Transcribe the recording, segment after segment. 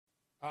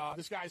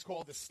This guy's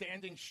called the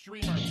Standing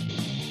Streamer.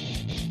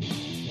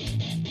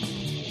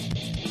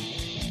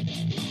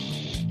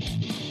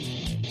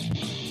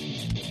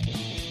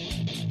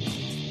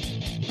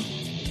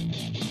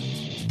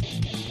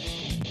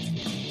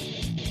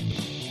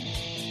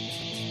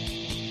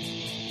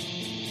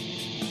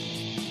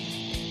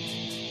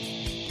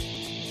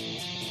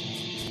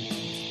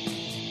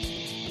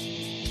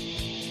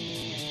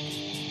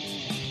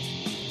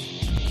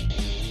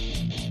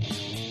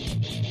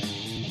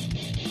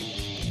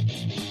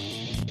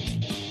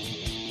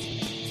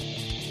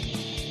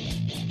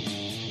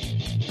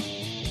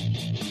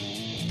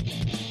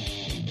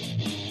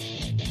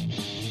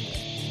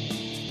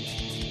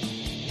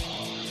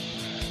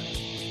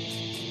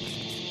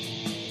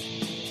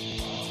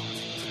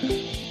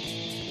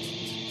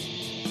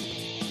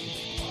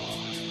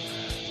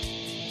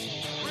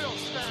 Real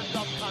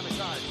stand-up kind of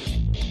guys.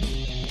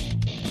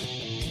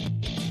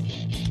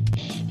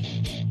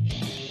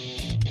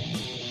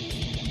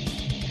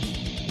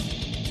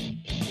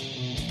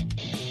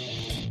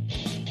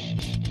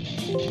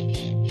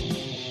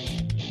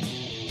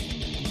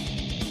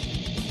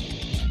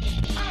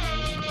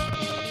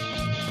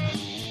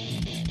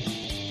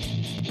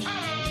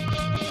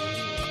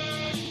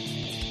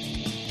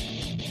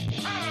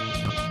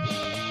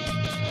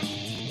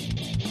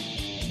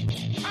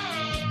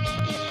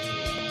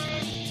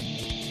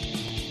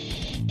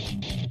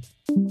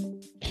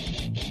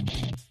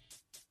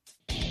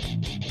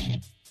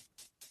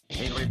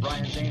 Hey, Ray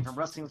Brian Zane from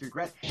Wrestling with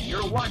Regret.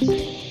 You're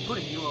watching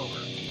Putting You Over.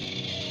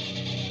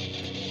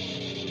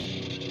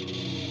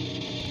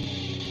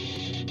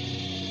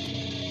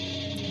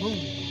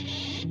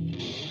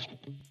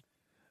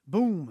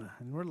 Boom.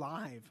 And we're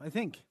live. I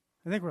think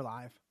we're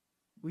live.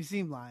 We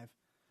seem live.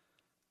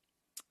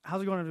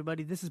 How's it going,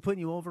 everybody? This is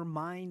Putting You Over.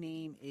 My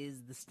name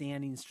is The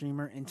Standing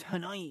Streamer, and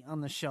tonight on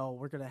the show,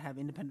 we're going to have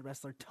independent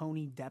wrestler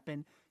Tony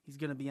Deppen. He's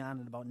going to be on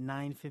at about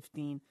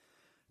 9:15.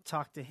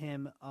 Talk to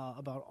him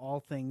about all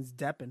things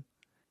Deppen.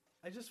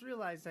 I just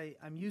realized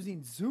I'm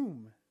using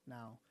Zoom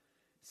now,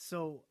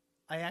 so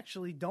I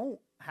actually don't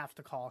have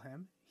to call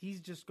him. He's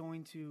just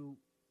going to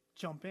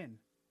jump in.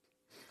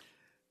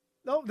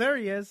 Oh, there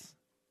he is.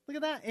 Look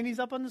at that. And he's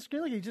up on the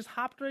screen. Look, he just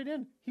hopped right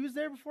in. He was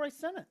there before I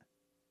sent it.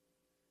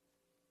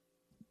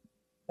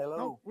 Hello.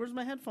 Oh, where's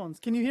my headphones?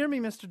 Can you hear me,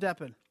 Mr.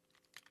 Deppen?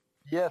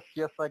 Yes,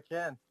 I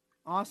can.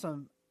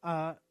 Awesome.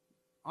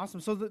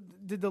 Awesome. So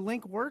did the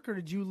link work, or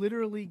did you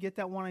literally get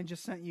that one I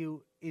just sent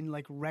you in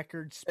like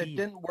record speed? It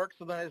didn't work,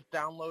 so then I just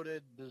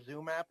downloaded the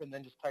Zoom app and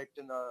then just typed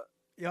in the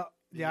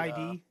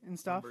ID and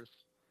stuff. Numbers,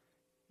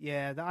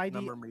 Yeah, the ID.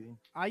 number meeting.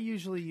 I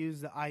usually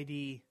use the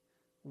ID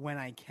when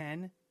I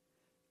can.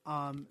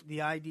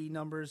 The ID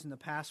numbers and the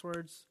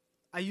passwords.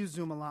 I use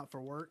Zoom a lot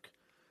for work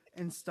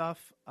and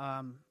stuff.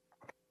 I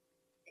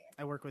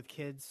work with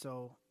kids,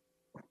 so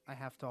I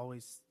have to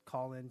always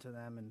call into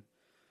them and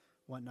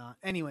whatnot.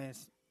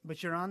 Anyways,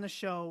 but you're on the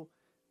show.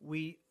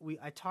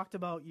 I talked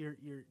about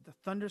the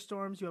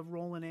thunderstorms you have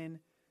rolling in.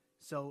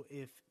 So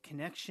if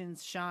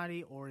connection's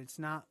shoddy or it's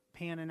not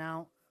panning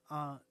out,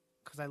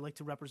 because I like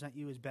to represent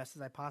you as best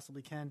as I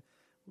possibly can,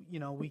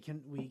 we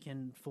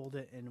can fold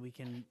it and we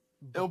can.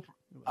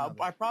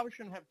 I probably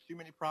shouldn't have too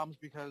many problems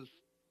because,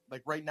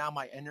 like, right now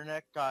my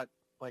internet got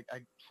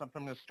something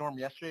from the storm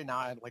yesterday.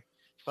 Now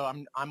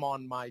I'm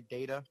on my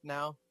data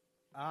now.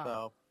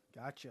 So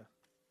Gotcha.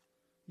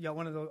 You got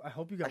one of those. I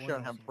hope you got I one of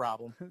shouldn't those. have a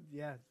problem.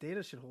 Yeah,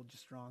 data should hold you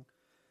strong.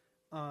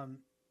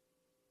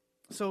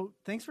 So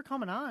thanks for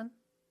coming on.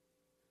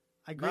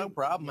 No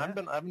problem. Yeah.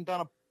 I haven't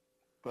done a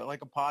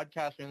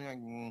podcast or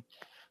anything.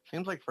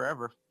 Seems like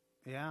forever.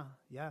 Yeah.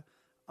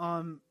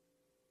 And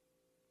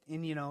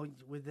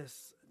with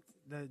this,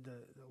 the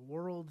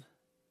world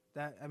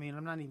that, I mean,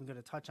 I'm not even going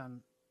to touch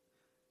on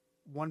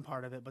one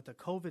part of it, but the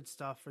COVID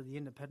stuff for the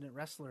independent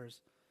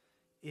wrestlers,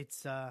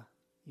 it's,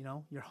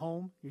 you're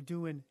home, you're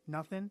doing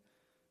nothing,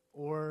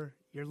 or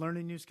you're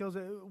learning new skills.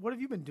 What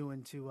have you been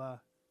doing to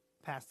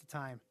pass the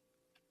time?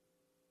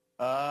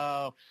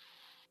 A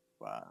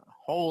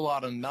whole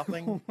lot of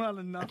nothing. Whole lot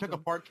of nothing.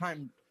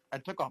 I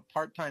took a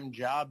part-time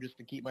job just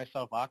to keep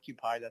myself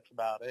occupied. That's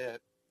about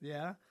it.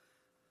 Yeah.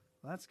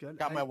 Well, that's good.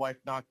 Got my wife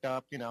knocked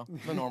up, the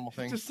normal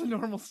thing. Just the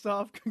normal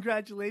stuff.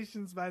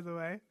 Congratulations, by the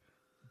way.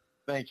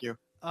 Thank you.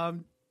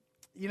 And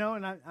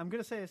I'm going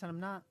to say this, and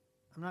I'm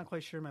not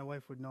quite sure my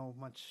wife would know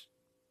much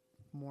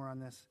more on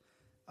this.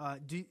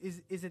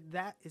 Is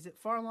it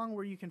far along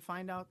where you can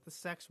find out the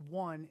sex,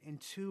 1,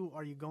 and 2,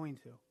 are you going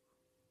to?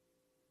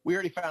 We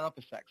already found out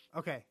the sex.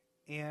 Okay.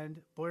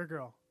 And boy or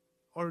girl?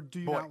 Or do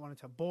you Boy. not want to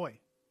tell? Boy.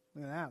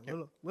 Look at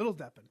that. Little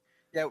Deppen.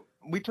 Yeah,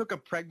 we took a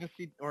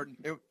pregnancy, or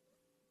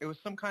it was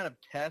some kind of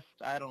test.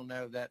 I don't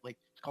know that,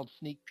 it's called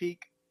Sneak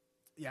Peek.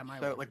 Yeah,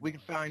 So, we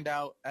could find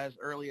out as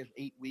early as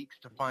 8 weeks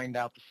to find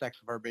out the sex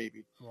of our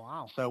baby.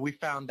 Wow. So we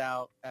found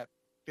out at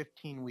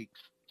 15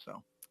 weeks.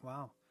 So.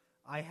 Wow.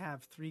 I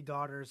have 3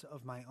 daughters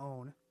of my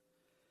own,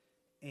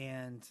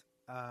 and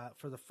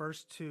for the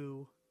first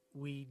 2,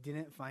 we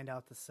didn't find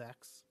out the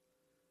sex,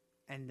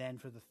 and then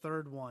for the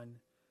third one,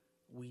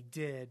 we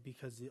did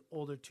because the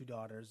older two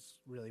daughters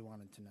really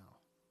wanted to know.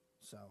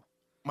 So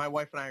My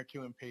wife and I are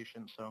too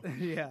impatient, so.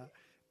 yeah.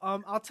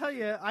 I'll tell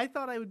you, I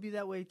thought I would be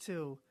that way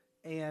too.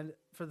 And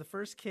for the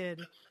first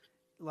kid,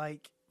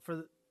 like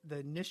for the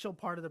initial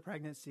part of the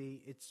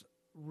pregnancy, it's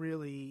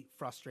really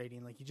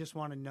frustrating. Like you just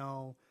want to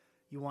know,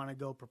 you want to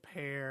go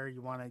prepare,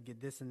 you want to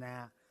get this and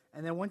that.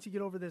 And then once you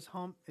get over this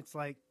hump, it's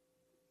like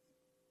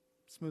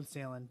smooth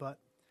sailing. But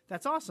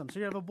that's awesome. So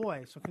you have a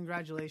boy. So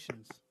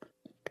congratulations.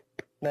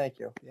 Thank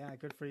you. Yeah,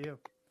 good for you.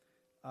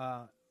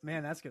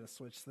 Man, that's going to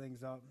switch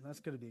things up. That's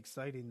going to be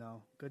exciting,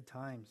 though. Good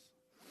times.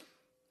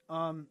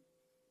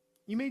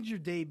 You made your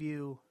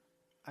debut,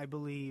 I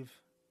believe,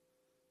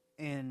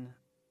 in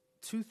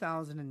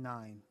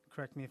 2009.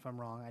 Correct me if I'm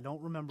wrong. I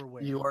don't remember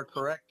where. You are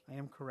correct. I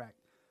am correct.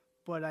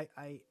 But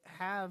I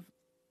have,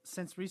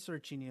 since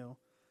researching you,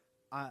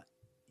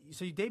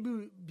 so you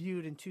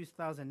debuted in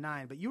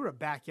 2009, but you were a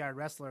backyard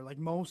wrestler like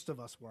most of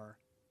us were.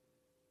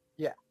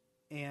 Yeah.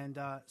 And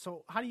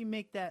so how do you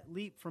make that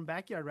leap from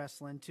backyard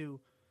wrestling to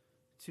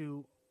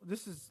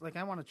this is like,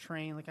 I want to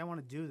train, like I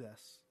want to do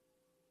this?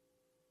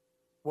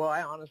 Well,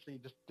 I honestly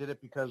just did it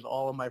because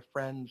all of my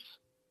friends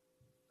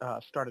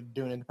started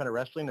doing independent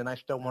wrestling, and I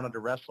still wanted to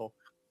wrestle.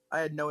 I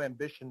had no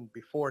ambition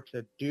before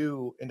to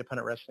do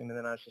independent wrestling, and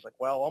then I was just like,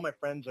 well, all my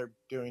friends are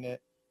doing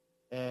it,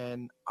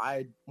 and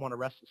I want to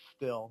wrestle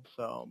still.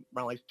 So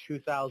around like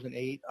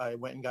 2008, I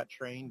went and got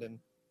trained and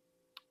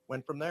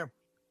went from there.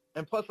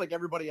 And plus, like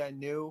everybody I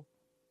knew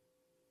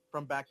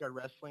from backyard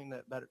wrestling,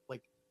 that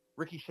like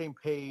Ricky Shane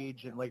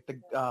Page and like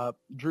the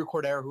Drew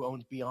Cordero who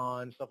owns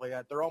Beyond, stuff like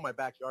that, they're all my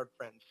backyard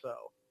friends. So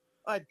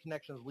I had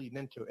connections leading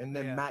into it. And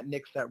then Matt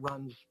Nix that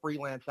runs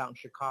Freelance out in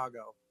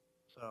Chicago.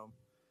 So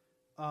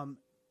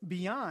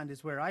Beyond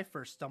is where I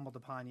first stumbled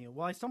upon you.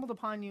 Well, I stumbled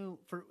upon you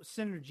for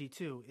Synergy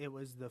too. It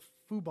was the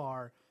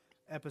Fubar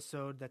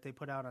episode that they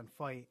put out on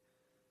Fight.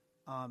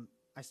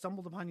 I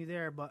stumbled upon you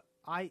there, but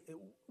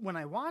when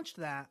I watched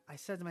that, I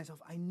said to myself,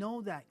 I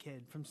know that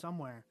kid from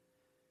somewhere.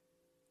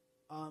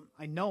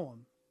 I know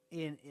him.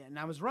 And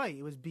I was right.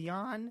 It was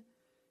Beyond.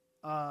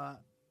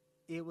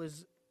 It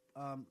was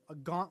a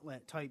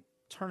gauntlet type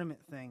tournament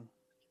thing.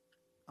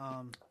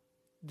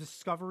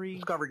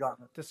 Discovery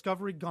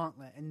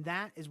Gauntlet. And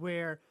that is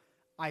where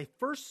I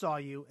first saw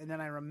you, and then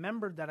I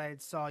remembered that I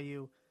had saw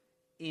you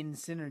in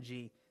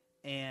Synergy.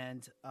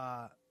 And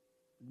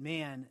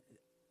man,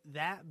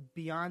 that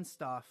Beyond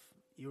stuff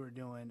you were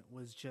doing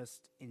was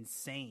just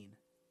insane.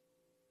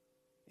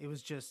 It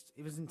was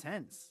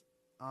intense.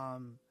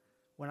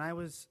 When I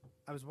was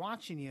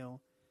watching you,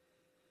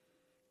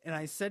 and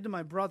I said to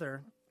my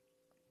brother,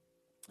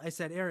 I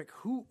said, Eric,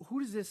 who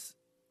does this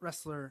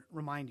wrestler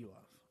remind you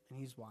of? And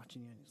he's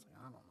watching you, and he's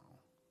like, I don't know.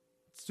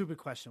 Stupid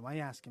question. Why are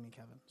you asking me,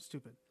 Kevin?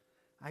 Stupid.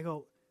 I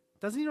go,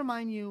 doesn't he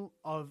remind you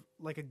of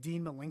like a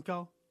Dean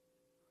Malenko?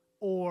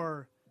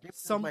 Or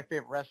some my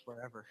favorite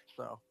wrestler ever.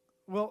 So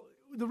well,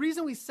 the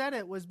reason we said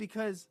it was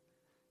because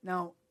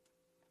now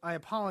I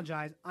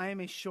apologize. I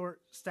am a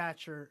short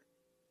stature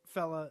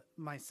fella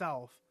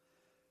myself.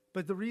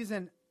 But the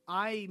reason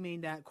I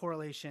made that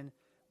correlation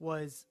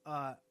was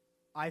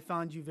I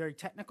found you very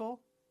technical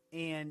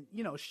and,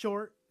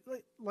 short,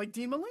 like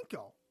Dean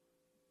Malenko,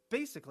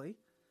 basically.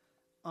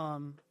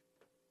 So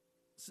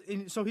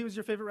he was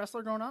your favorite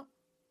wrestler growing up?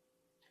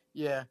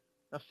 Yeah.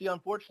 Now, see,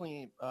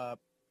 unfortunately,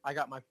 I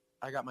got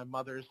my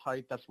mother's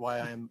height. That's why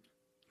I am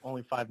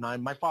only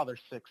 5'9". My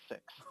father's 6'6".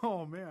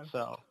 Oh, man.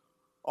 So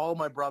all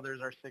my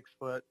brothers are 6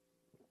 foot.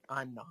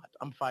 I'm not.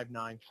 I'm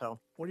 5'9". So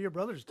what do your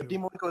brothers do?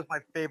 Dean Malenko was my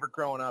favorite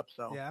growing up.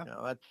 So yeah,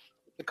 that's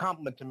a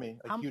compliment to me,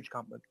 huge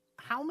compliment.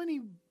 How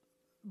many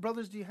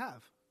brothers do you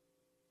have?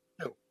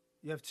 2.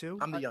 You have 2?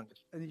 I'm the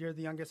youngest. And you're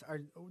the youngest.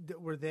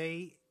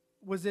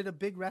 Was it a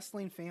big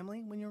wrestling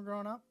family when you were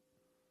growing up?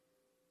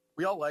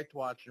 We all liked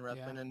watching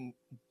wrestling, and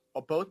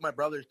both my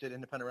brothers did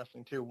independent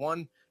wrestling too.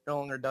 One no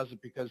longer does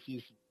it because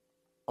he's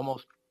going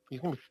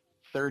to be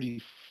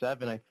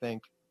 37, I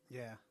think.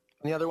 Yeah.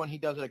 And the other one, he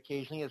does it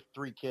occasionally. He has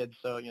 3 kids,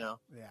 so,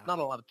 not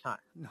a lot of time.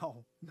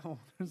 No,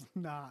 there's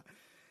not.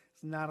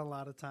 It's not a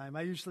lot of time.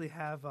 I usually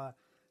have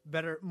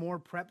more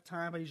prep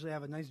time. I usually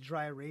have a nice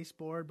dry erase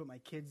board, but my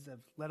kids have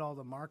let all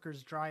the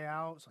markers dry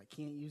out, so I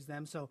can't use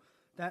them. So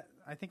that,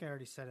 I think I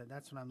already said it.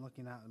 That's what I'm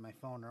looking at on my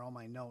phone or all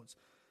my notes.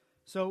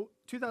 So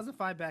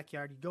 2005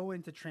 backyard, you go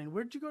in to train.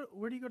 Where do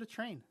you go to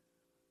train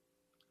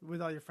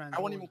with all your friends?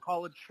 I wouldn't even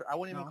call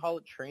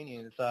it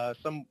training.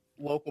 It's some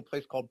local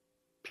place called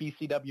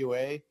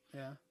PCWA.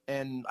 Yeah.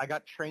 And I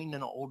got trained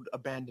in an old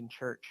abandoned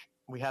church.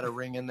 We had a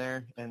ring in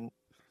there, and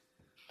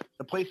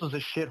the place was a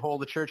shithole.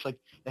 The church, like,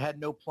 it had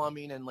no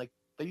plumbing, and like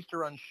they used to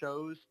run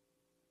shows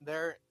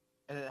there,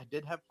 and it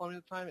did have plumbing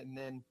at the time. And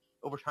then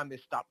over time, they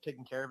stopped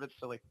taking care of it.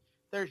 So like,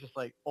 there's just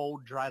like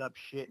old dried up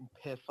shit and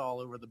piss all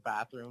over the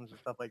bathrooms and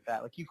stuff like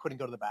that. Like, you couldn't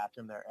go to the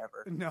bathroom there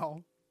ever.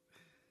 No,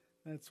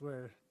 that's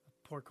where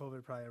poor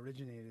COVID probably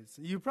originated.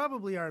 So you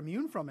probably are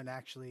immune from it,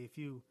 actually, if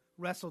you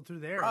wrestled through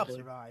there and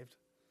survived.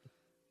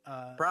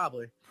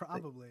 Probably.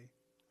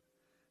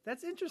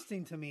 That's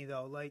interesting to me,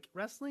 though. Like,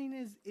 wrestling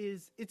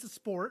is it's a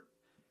sport,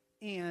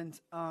 and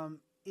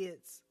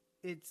it's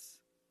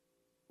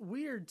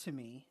weird to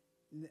me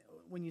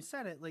when you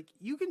said it. Like,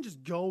 you can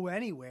just go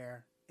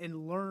anywhere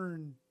and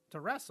learn to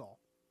wrestle.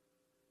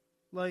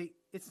 Like,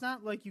 it's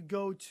not like you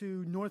go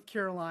to North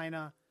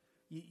Carolina,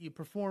 you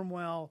perform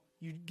well,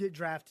 you get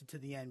drafted to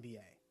the NBA.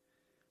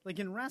 Like,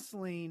 in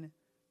wrestling,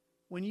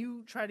 when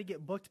you try to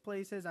get booked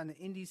places on the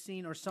indie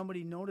scene or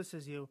somebody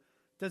notices you,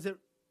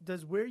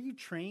 does where you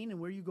train and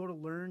where you go to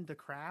learn the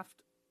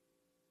craft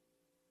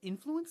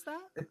influence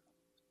that?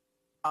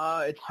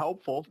 It's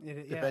helpful, Yeah.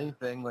 if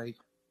anything. Like,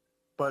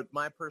 but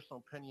my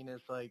personal opinion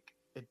is, like,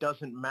 it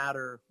doesn't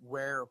matter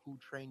where or who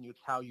trained you. It's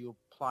how you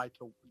apply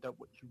to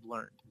what you've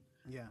learned.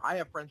 Yeah. I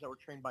have friends that were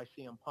trained by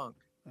CM Punk,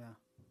 Yeah.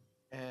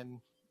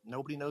 and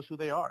nobody knows who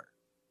they are.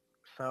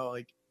 So,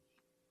 like,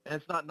 and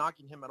it's not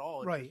knocking him at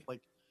all. It's Right. just,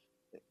 like,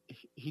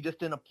 he just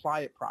didn't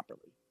apply it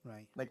properly.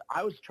 Right. Like,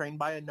 I was trained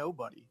by a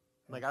nobody.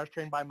 Like, I was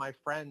trained by my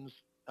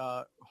friends,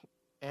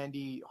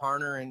 Andy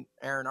Harner and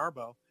Aaron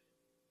Arbo.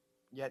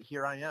 Yet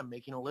here I am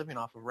making a living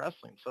off of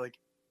wrestling. So, like,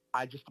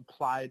 I just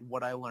applied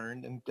what I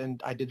learned, and then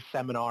I did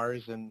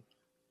seminars and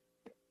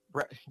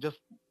just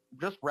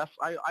rest.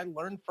 I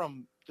learned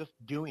from just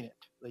doing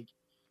it. Like,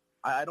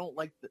 I don't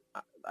like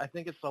I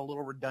think it's a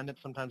little redundant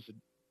sometimes,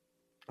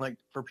 like,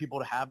 for people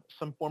to have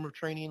some form of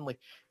training, like,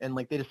 and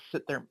like they just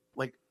sit there,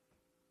 like,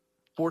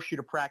 force you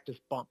to practice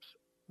bumps,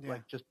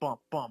 like, just bump,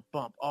 bump,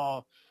 bump.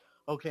 Oh,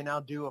 okay, now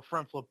do a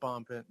front flip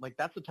bump, and, like,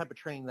 that's the type of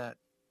training that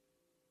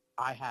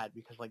I had,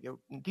 because, like,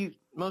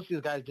 most of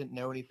these guys didn't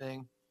know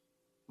anything,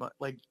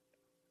 like,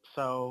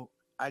 so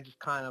I just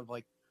kind of,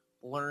 like,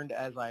 learned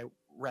as I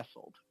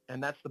wrestled,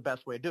 and that's the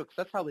best way to do it, because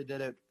that's how they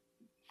did it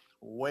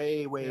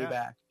way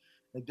back.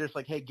 Like, there's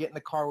like, hey, get in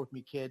the car with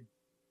me, kid.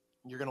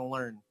 You're gonna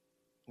learn.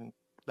 And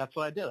that's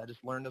what I did. I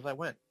just learned as I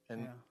went,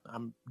 and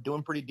I'm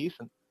doing pretty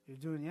decent. You're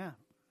doing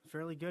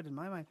fairly good in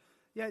my mind.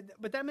 Yeah,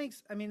 but that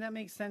makes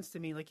sense to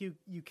me. Like, you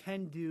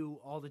can do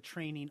all the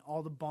training,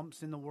 all the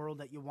bumps in the world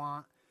that you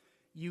want.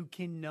 You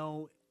can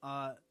know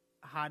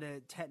how to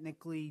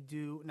technically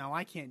do. Now,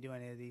 I can't do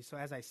any of these, so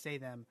as I say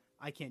them,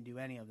 I can't do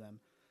any of them.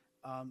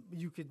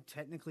 You could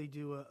technically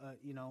do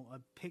a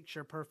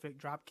picture perfect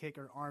drop kick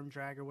or arm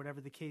drag or whatever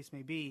the case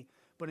may be,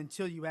 but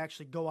until you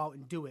actually go out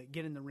and do it,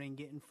 get in the ring,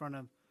 get in front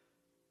of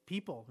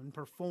people and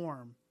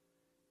perform,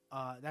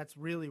 that's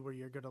really where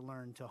you're going to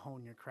learn to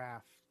hone your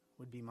craft,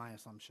 would be my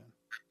assumption.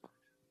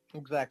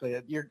 Exactly.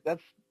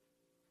 That's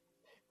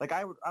like,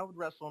 I would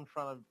wrestle in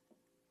front of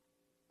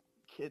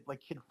kid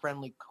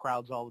friendly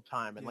crowds all the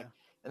time, and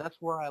and that's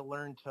where I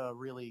learned to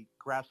really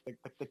grasp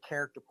the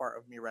character part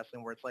of me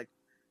wrestling, where it's like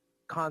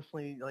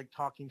constantly, like,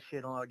 talking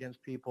shit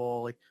against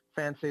people. Like,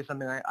 fans say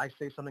something, I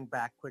say something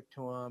back quick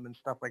to them and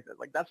stuff like that.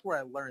 Like, that's where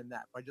I learned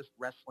that, by just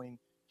wrestling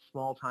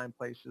small time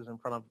places in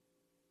front of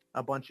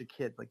a bunch of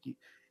kids. Like,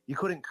 you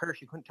couldn't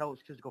curse, you couldn't tell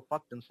those kids to go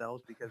fuck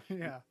themselves, because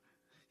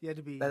you had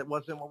to be, that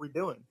wasn't what we're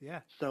doing. Yeah.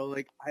 So,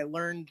 like, I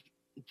learned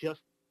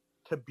just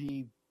to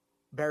be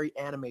very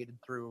animated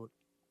through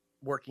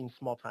working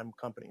small time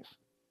companies.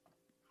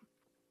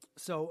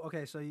 So,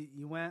 okay, so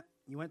you went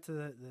to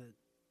the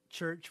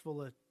church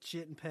full of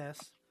shit and piss.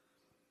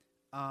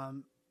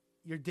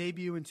 Your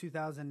debut in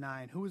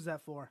 2009. Who was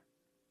that for?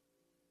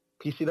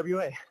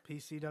 PCWA.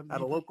 PCW.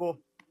 At a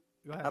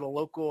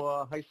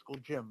local high school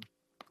gym.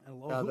 It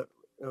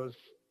was.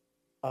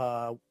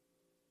 I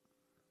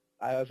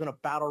was in a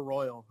battle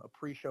royal, a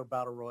pre-show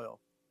battle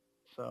royal.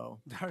 So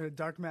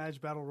Dark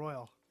Match Battle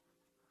Royal.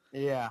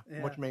 Yeah,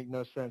 which make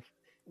no sense.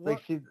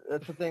 Like, see,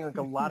 that's the thing. Like,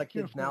 a lot of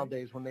kids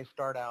nowadays, when they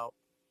start out,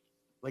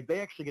 like,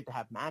 they actually get to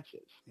have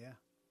matches. Yeah.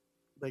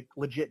 Like,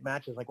 legit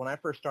matches. Like, when I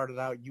first started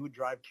out, you would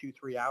drive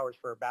 2-3 hours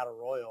for a battle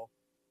royal,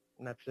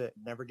 and that's it.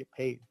 Never get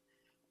paid.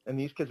 And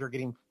these kids are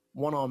getting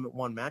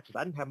one-on-one matches.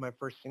 I didn't have my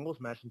first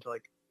singles match until,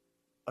 like,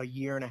 a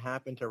year and a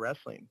half into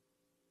wrestling.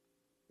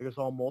 It was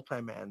all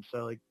multi-man.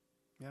 So, like,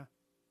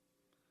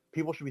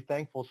 people should be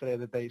thankful today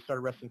that they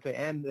started wrestling today,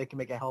 and they can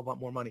make a hell of a lot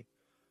more money.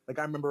 Like,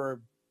 I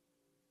remember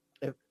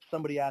if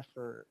somebody asked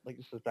for, like,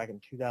 this was back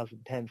in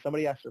 2010,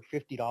 somebody asked for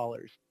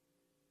 $50.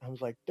 I was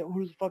like,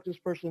 who the fuck does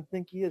this person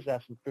think he is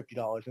asking for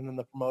 $50? And then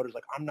the promoter's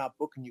like, I'm not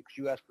booking you because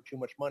you asked for too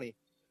much money.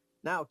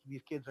 Now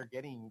these kids are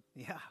getting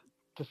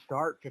to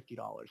start $50. And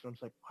I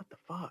was like, what the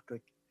fuck?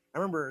 Like, I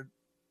remember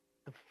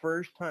the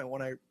first time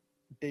when I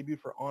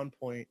debuted for On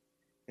Point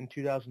in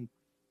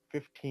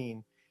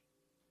 2015,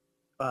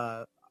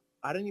 I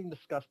didn't even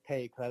discuss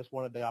pay because I just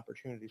wanted the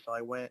opportunity. So I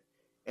went,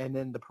 and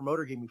then the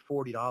promoter gave me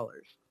 $40.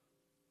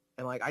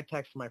 And, like, I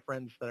texted my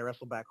friends that I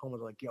wrestled back home. I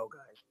was like, yo,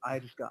 guys, I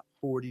just got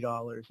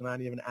 $40, and I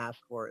didn't even ask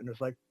for it. And it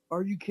was like,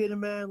 are you kidding,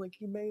 man? Like,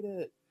 you made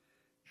it.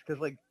 Because,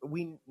 like,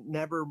 we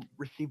never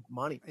received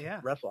money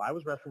to wrestle. I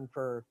was wrestling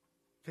for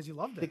because you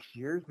loved 6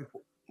 years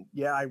before.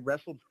 Yeah, I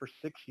wrestled for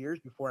 6 years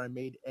before I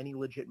made any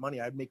legit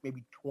money. I'd make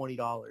maybe $20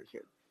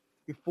 here.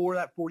 Before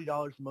that $40,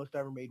 the most I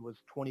ever made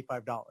was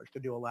 $25 to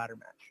do a ladder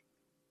match.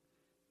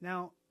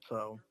 Now,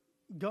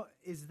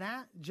 is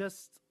that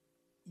just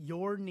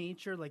your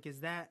nature? Like,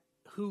 is that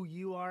who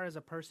you are as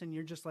a person?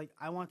 You're just like,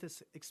 I want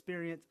this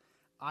experience.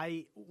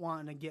 I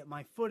want to get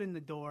my foot in the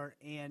door,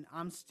 and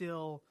I'm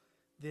still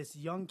this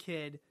young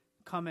kid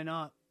coming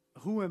up.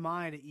 Who am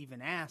I to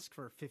even ask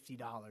for $50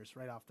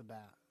 right off the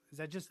bat? Is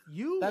that just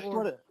you? That's or...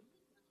 what it.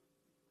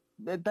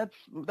 That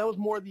was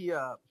more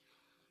the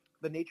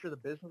nature of the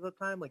business at the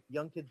time. Like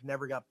young kids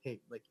never got paid.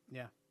 Like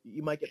Yeah.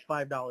 you might get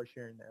 $5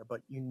 here and there,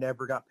 but you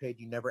never got paid.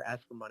 You never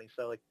asked for money.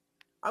 So like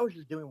I was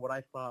just doing what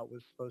I thought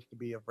was supposed to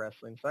be of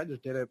wrestling. So I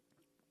just did it.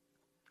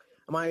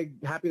 Am I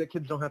happy that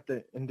kids don't have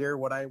to endure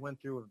what I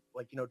went through of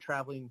like,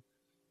 traveling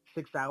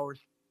 6 hours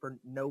for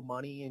no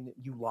money and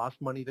you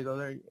lost money to go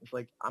there? It's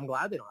like, I'm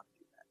glad they don't have to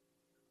do that.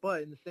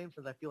 But in the same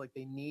sense, I feel like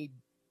they need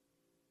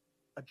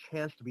a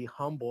chance to be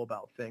humble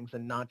about things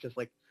and not just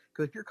like,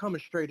 because if you're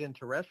coming straight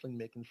into wrestling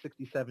making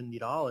 $60,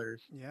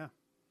 $70, Yeah.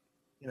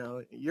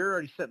 you're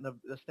already setting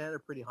the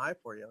standard pretty high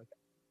for you. Like,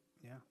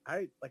 Yeah.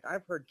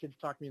 I've heard kids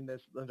talk to me in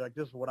this, like,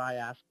 this is what I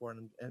asked for,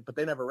 and but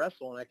they never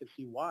wrestle, and I can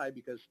see why,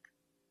 because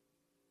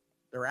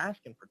they're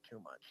asking for too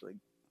much. Like,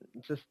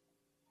 just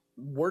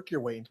work your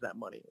way into that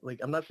money. Like,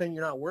 I'm not saying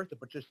you're not worth it,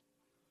 but just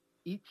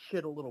eat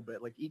shit a little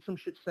bit. Like, eat some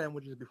shit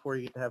sandwiches before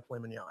you get to have filet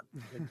mignon.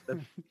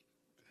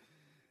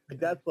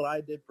 That's what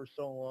I did for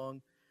so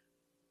long.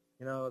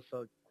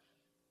 So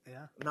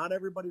Yeah. not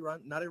everybody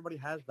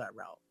has that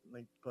route.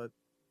 Like, but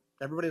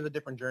everybody has a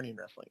different journey in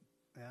wrestling.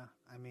 Yeah.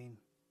 I mean,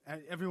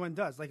 everyone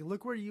does. Like,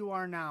 look where you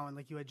are now, and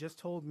like you had just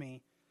told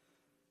me.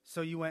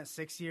 So you went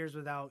 6 years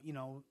without,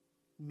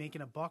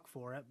 making a buck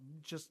for it,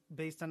 just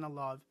based on the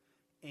love,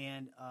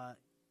 and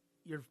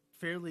you're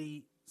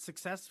fairly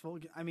successful.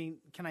 I mean,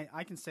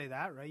 I can say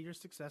that, right? You're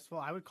successful.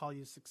 I would call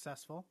you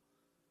successful,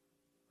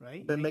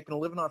 right? Been making a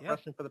living off Yeah.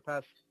 wrestling for the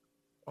past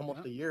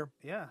almost a year.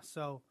 Yeah,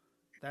 so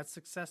that's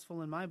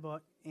successful in my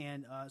book,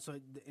 and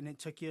and it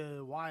took you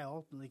a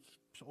while, like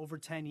over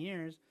 10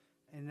 years,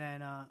 and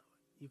then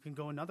you can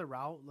go another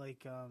route,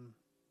 like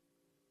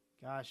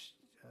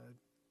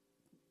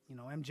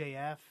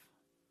MJF.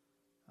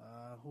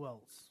 Who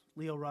else?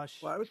 Leo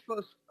Rush. Well, I was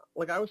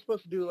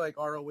supposed to do like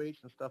ROH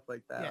and stuff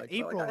like that. Yeah, like,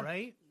 April,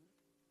 right?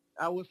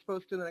 I was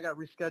supposed to, then I got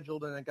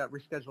rescheduled, and it got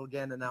rescheduled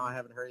again, and now I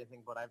haven't heard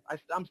anything. But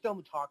I'm still in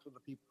the talks with the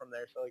people from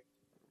there. So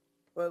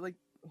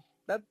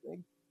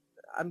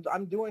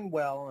I'm doing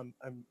well.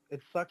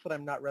 It sucks that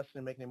I'm not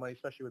wrestling and making any money,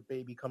 especially with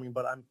baby coming.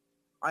 But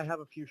I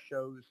have a few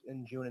shows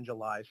in June and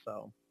July.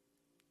 So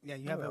Yeah,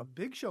 you have a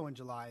big show in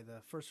July,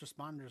 the First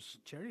Responders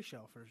charity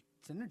show for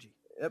Synergy.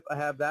 Yep, I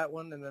have that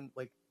one, and then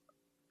like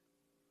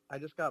I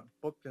just got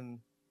booked in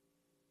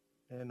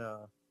where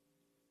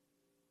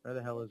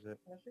the hell is it?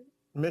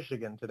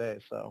 Michigan today.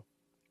 So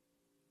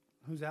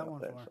Who's that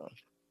one there, for? so.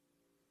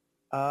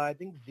 I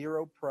think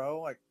Zero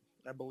Pro,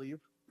 I believe.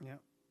 Yeah.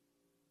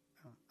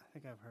 Oh, I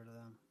think I've heard of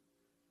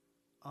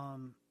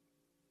them.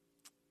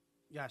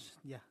 Gosh,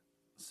 yeah.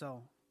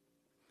 So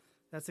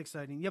that's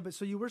exciting. Yeah, but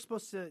so you were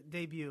supposed to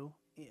debut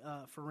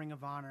for Ring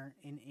of Honor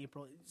in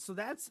April. So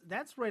that's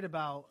right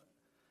about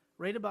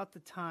the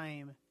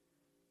time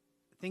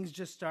things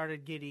just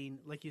started getting,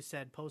 like you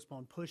said,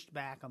 postponed, pushed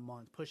back a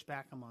month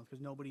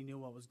because nobody knew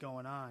what was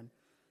going on.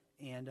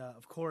 And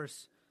of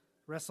course,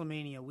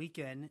 WrestleMania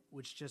weekend,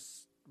 which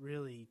just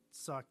really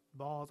sucked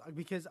balls,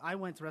 because I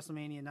went to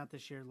WrestleMania not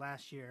this year,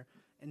 last year,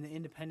 and the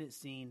independent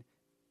scene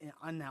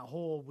on that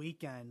whole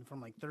weekend from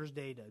like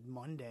Thursday to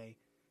Monday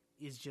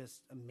is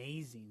just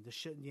amazing.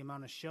 The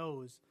amount of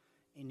shows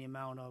and the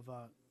amount of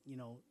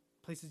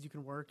places you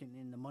can work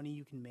and the money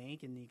you can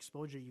make and the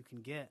exposure you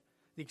can get.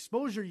 The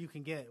exposure you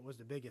can get was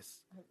the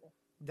biggest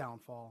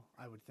downfall,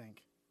 I would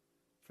think,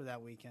 for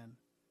that weekend.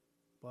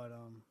 But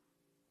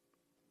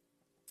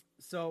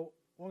so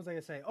what was I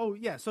gonna say? Oh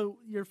yeah, so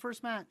your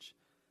first match,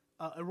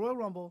 a Royal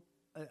Rumble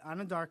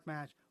on a dark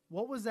match.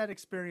 What was that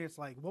experience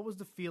like? What was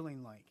the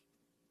feeling like?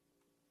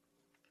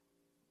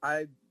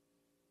 I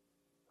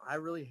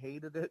really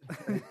hated it.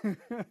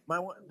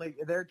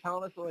 They're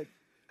telling us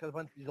because a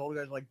bunch of these older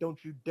guys are like,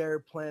 don't you dare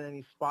plan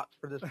any spots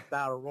for this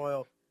battle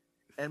royal.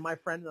 And my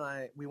friend and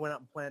I, we went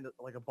out and planned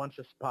like a bunch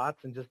of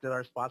spots and just did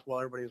our spots while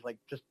everybody was like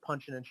just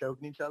punching and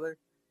choking each other.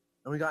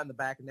 And we got in the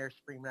back and they're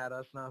screaming at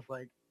us, and I was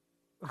like,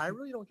 I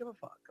really don't give a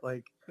fuck.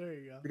 Like, there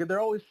you go. Because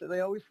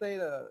they always say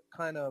to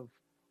kind of,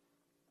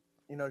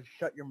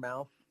 shut your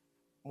mouth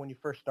when you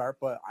first start,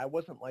 but I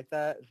wasn't like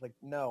that. It's like,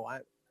 no,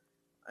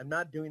 I'm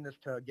not doing this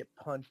to get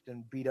punched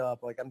and beat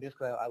up. Like, I'm just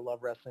gonna, I love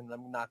wrestling, and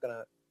I'm not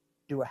gonna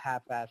do a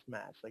half-assed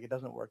match. Like, it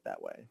doesn't work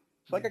that way.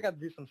 So I got to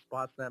do some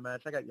spots in that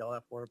match. I got yelled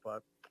at for it,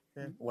 but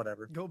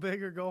whatever. Go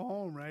big or go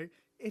home, right?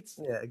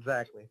 Yeah,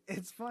 exactly.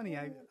 It's funny.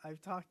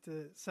 I've talked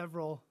to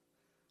several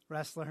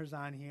wrestlers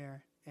on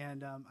here,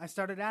 and I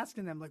started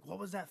asking them, like, what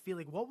was that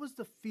feeling? What was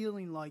the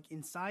feeling like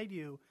inside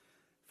you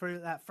for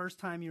that first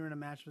time you were in a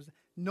match?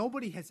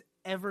 Nobody has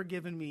ever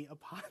given me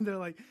they're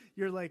like,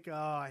 you're like, oh,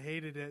 I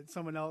hated it.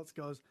 Someone else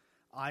goes,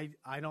 I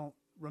don't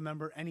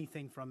remember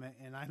anything from it,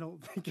 and I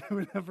don't think I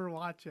would ever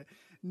watch it.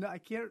 No, I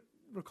can't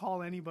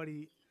recall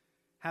anybody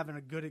having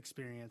a good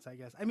experience, I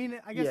guess. I mean,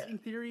 I guess in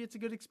theory it's a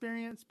good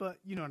experience, but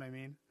you know what I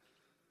mean?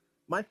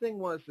 My thing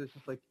was, it's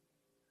just like,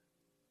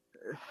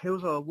 it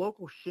was a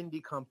local shindy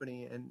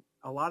company, and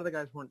a lot of the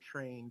guys weren't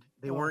trained.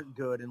 They Oh. weren't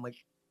good. And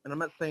I'm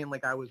not saying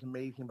like I was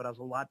amazing, but I was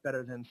a lot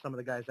better than some of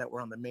the guys that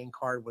were on the main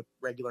card with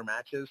regular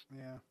matches.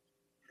 Yeah.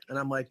 And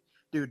I'm like,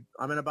 dude,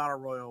 I'm in a battle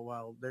royal.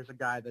 Well, there's a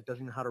guy that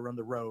doesn't know how to run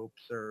the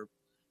ropes or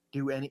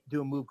do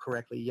a move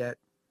correctly, yet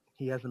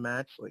he has a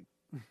match. Like,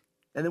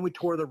 and then we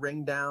tore the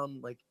ring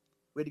down. Like,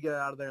 we had to get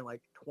out of there in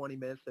like 20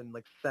 minutes, and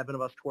like 7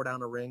 of us tore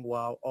down a ring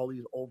while all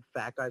these old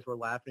fat guys were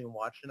laughing and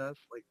watching us,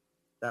 like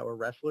that were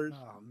wrestlers.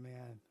 Oh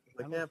man.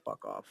 Like, I yeah, don't-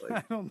 fuck off. I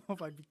Like, don't know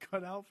if I'd be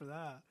cut out for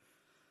that.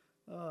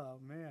 Oh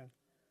man.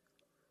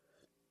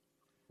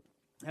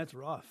 That's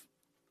rough.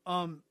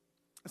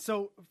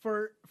 So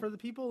for the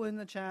people in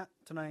the chat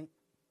tonight,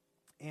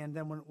 and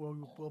then when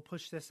we'll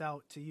push this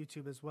out to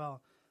YouTube as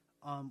well.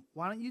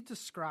 Why don't you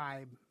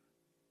describe,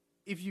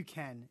 if you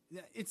can?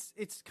 It's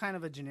kind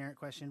of a generic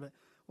question, but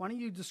why don't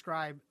you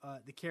describe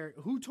the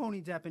character, who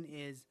Tony Deppen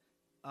is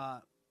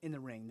in the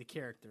ring, the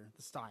character,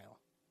 the style?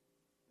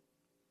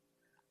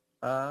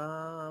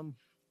 a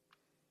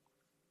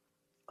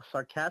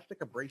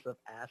sarcastic, abrasive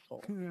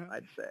asshole, Yeah.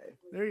 I'd say.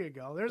 There you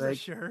go. There's a Like-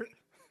 shirt.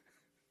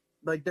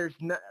 Like,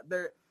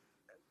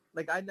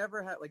 like I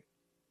never had like,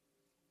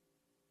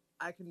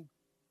 I can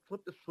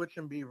flip the switch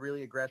and be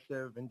really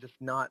aggressive and just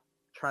not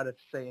try to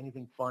say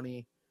anything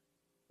funny,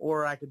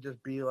 or I could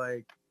just be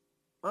like,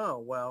 oh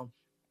well.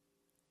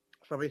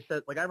 Somebody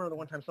said, like, I remember the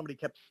one time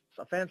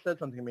a fan said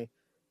something to me,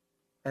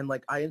 and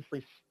like I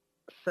instantly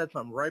said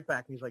something right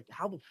back, and he's like,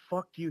 how the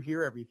fuck do you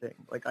hear everything?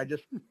 Like, I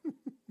just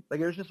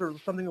like, it was just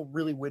something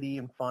really witty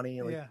and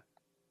funny, like, Yeah.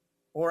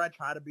 or I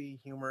try to be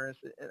humorous,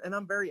 and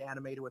I'm very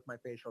animated with my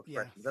facial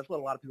expressions. Yes. That's what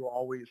a lot of people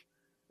always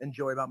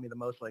enjoy about me the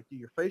most. Like, dude,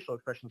 your facial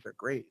expressions are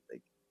great.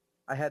 Like,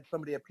 I had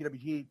somebody at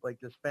PWG, like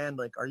this fan,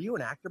 like, are you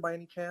an actor by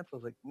any chance? I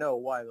was like, no,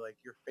 why? Like,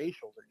 your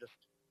facials are just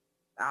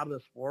out of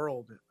this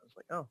world. And I was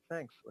like, oh,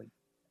 thanks. Like,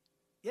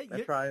 Yeah.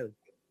 I try.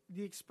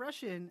 The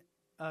expression,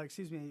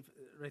 excuse me,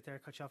 right there, I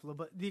cut you off a little,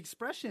 but the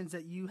expressions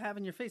that you have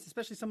in your face,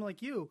 especially someone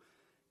like you,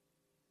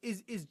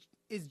 is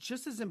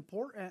just as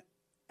important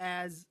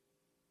as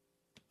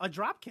a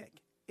drop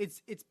kick.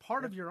 It's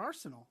part of your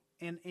arsenal,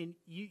 and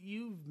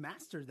you've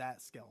mastered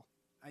that skill,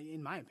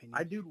 in my opinion.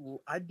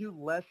 I do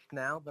less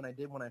now than I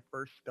did when I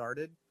first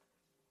started,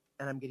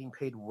 and I'm getting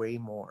paid way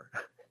more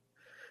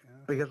Yeah.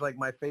 because like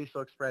my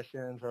facial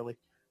expressions are like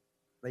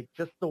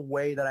just the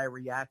way that I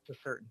react to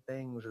certain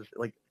things is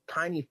like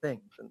tiny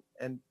things.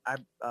 And I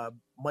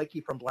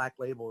Mikey from Black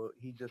Label,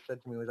 he just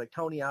said to me, he was like,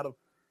 Tony, out of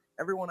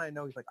everyone I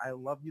know, he's like, I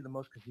love you the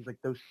most because he's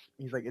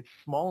like, it's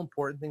small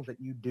important things that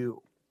you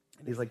do.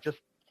 He's like, just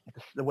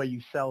the way you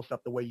sell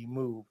stuff, the way you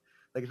move.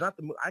 Like, it's not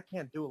I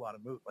can't do a lot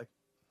of moves. Like,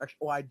 actually,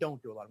 well, I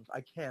don't do a lot of moves.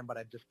 I can, but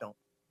I just don't.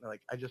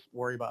 Like, I just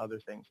worry about other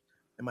things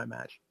in my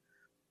match.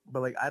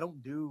 But like, I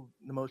don't do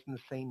the most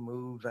insane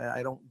moves.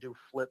 I don't do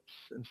flips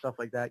and stuff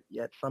like that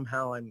yet.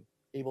 Somehow I'm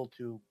able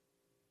to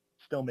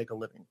still make a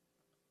living,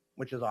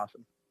 which is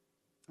awesome.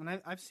 And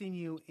I've seen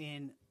you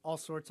in all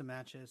sorts of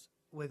matches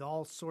with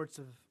all sorts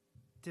of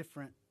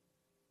different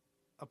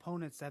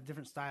opponents that have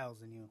different styles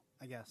than you,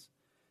 I guess.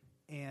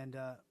 And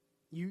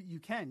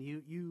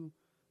you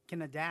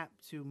can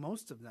adapt to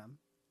most of them,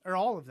 or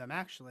all of them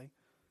actually.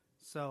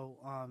 So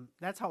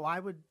that's how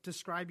I would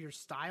describe your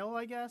style,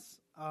 I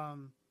guess.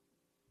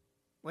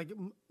 Like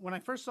when I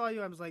first saw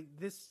you, I was like,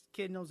 this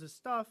kid knows his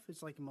stuff.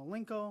 It's like a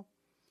Malenko.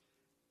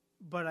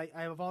 But I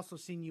have also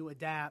seen you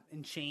adapt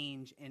and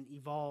change and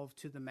evolve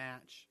to the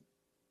match.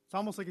 It's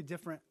almost like a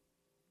different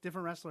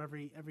wrestler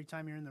every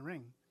time you're in the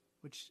ring,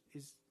 which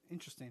is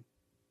interesting.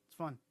 It's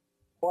fun.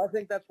 Well, I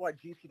think that's why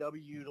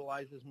GCW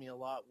utilizes me a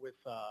lot with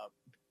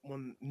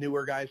when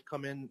newer guys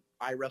come in,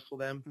 I wrestle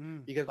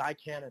them because I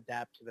can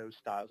adapt to those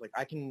styles. Like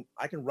I can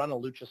run a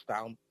lucha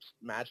style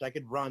match. I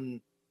could run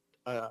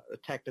a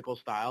technical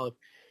style. If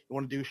you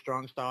want to do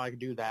strong style, I can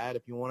do that.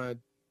 If you want to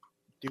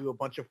do a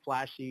bunch of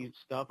flashy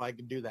stuff, I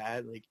can do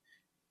that. Like,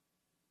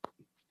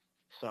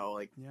 so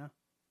like, Yeah.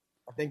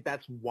 I think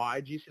that's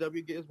why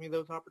GCW gives me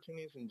those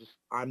opportunities, and just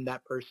I'm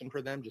that person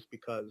for them, just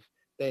because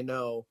they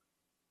know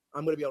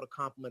I'm going to be able to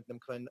compliment them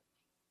because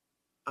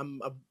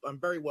I'm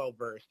very well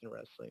versed in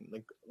wrestling,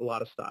 like a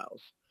lot of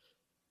styles.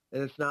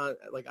 And it's not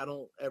like I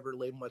don't ever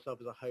label myself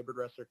as a hybrid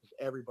wrestler because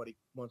everybody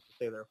wants to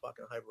say they're a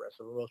fucking hybrid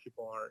wrestler, but most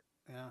people aren't.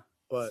 Yeah.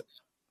 But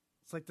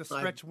It's like the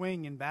stretch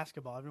wing in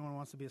basketball. Everyone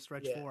wants to be a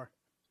stretch four.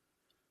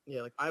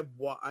 yeah, like I've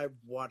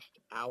watched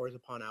hours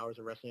upon hours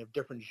of wrestling, of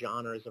different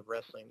genres of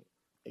wrestling.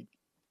 Like,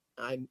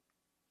 I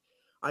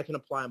can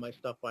apply my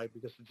stuff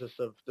because it's just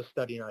of the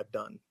studying I've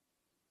done.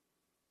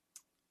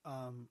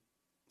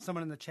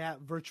 Someone in the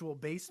chat, Virtual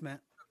Basement,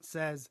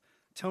 says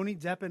Tony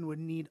Deppen would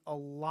need a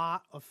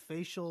lot of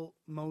facial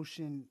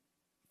mocap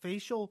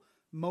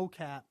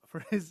for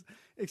his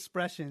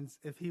expressions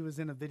if he was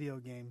in a video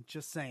game.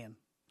 Just saying.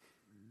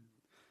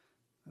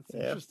 That's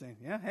interesting.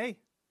 Yeah. Hey,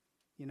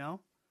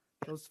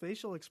 those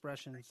facial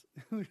expressions,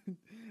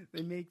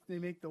 they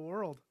make the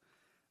world.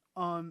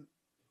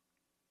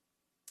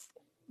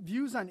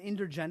 Views on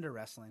intergender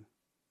wrestling.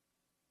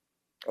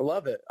 I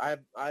love it. I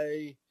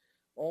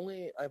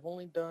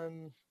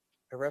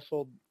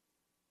wrestled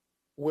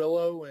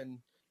Willow and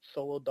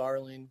Solo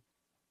Darling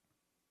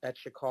at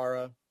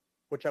Shikara,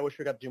 which I wish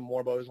we got to do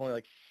more, but it was only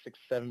like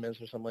 6-7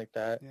 minutes or something like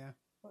that. Yeah.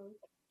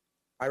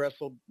 I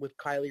wrestled with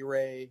Kylie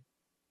Ray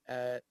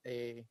in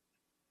a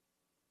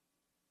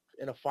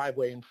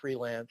 5-way in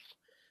freelance,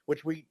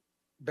 which we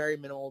very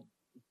minimal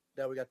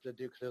that we got to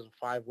do because it was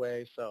a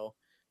 5-way, so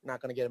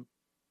not going to get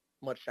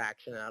much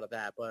action out of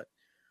that. But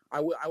I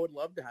would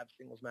love to have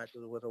singles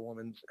matches with a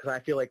woman because I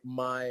feel like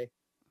my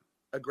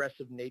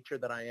aggressive nature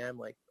that I am,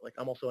 like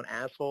I'm also an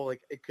asshole.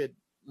 Like it could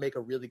make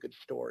a really good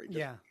story.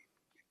 Yeah.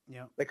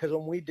 Yeah. Because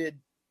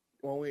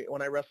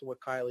when I wrestled with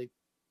Kylie,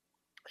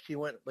 she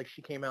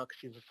came out because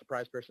she was a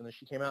surprise person. And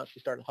she came out, she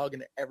started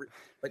hugging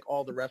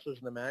all the wrestlers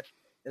in the match.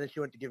 And then she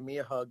went to give me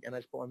a hug, and I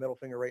just put my middle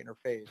finger right in her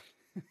face.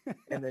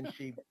 And then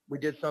we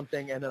did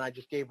something, and then I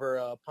just gave her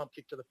a pump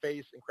kick to the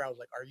face, and crowd was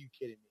like, "Are you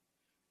kidding me?"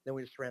 Then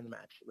we just ran the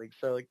match.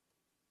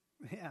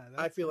 Yeah,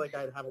 I feel like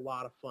I'd have a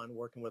lot of fun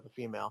working with a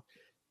female.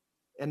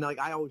 And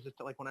I always just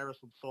when I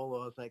wrestled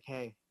Solo, I was like,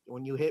 "Hey,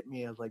 when you hit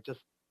me, I was like,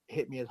 just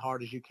hit me as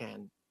hard as you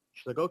can."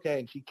 She's like, "Okay,"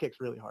 and she kicks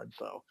really hard,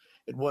 so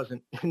it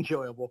wasn't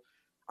enjoyable.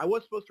 I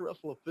was supposed to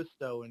wrestle a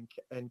Fisto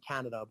in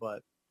Canada,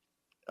 but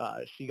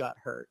she got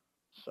hurt,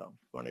 so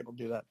we weren't able to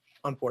do that,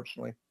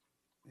 unfortunately.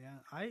 Yeah,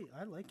 I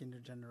like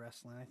intergender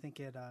wrestling. I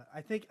think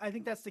I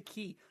think that's the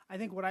key. I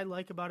think what I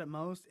like about it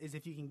most is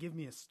if you can give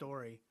me a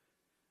story.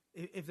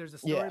 If there's a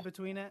story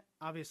between it,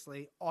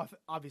 obviously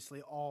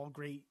all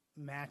great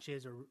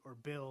matches or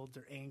builds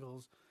or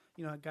angles,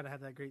 got to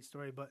have that great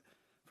story. But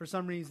for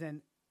some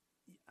reason,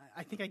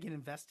 I think I get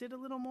invested a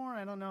little more.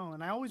 I don't know.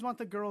 And I always want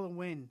the girl to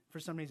win for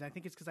some reason. I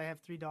think it's because I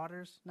have 3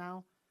 daughters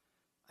now.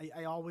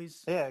 I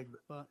always. Yeah.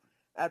 But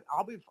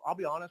I'll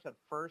be honest, at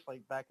first,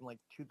 back in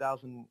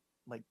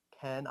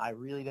 2010, I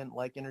really didn't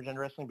like intergender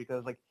wrestling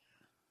because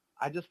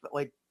I just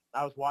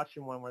I was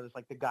watching one where there's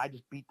the guy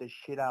just beat the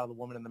shit out of the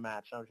woman in the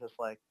match. And I was just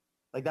like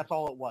that's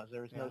all it was.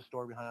 There was no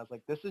story behind it. I was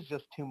like, this is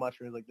just too much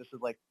for me. This is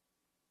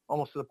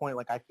almost to the point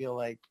I feel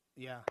like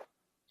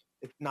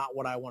it's not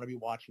what I want to be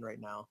watching right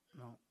now.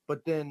 No.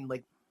 But then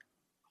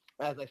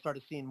as I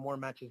started seeing more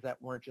matches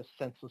that weren't just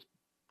senseless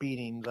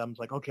beatings, I was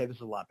like, okay, this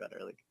is a lot better.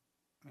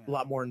 A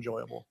lot more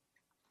enjoyable.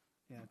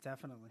 Yeah,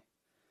 definitely.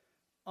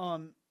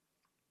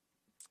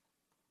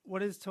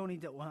 What is Tony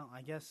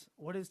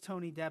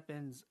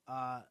Deppin's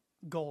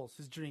goals,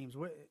 his dreams?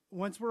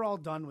 Once we're all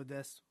done with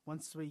this,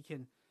 once we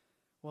can,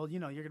 you're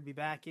going to be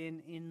back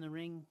in the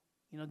ring,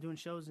 doing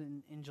shows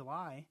in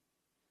July.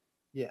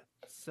 Yeah.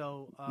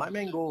 So my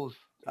main goal is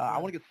I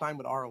want to get signed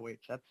with ROH.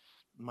 That's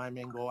my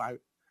main goal. I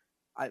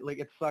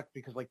it sucked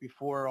because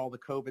before all the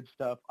COVID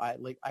stuff, I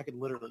could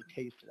literally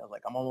taste it. I was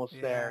like, I'm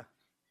almost there.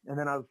 And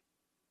then I was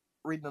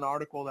reading an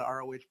article that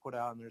ROH put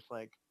out, and there's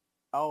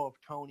if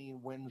Tony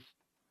wins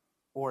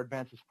or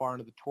advances far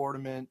into the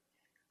tournament,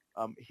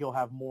 he'll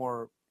have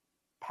more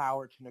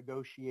power to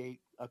negotiate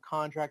a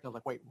contract. I was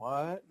like, wait,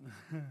 what?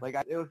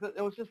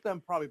 It was just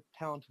them probably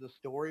telling to the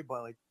story,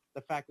 but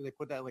the fact that they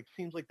put that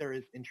seems like there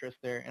is interest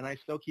there, and I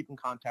still keep in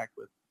contact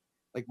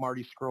with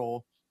Marty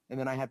Scurll, and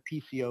then I have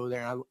PCO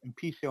there, and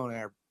PCO and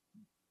I are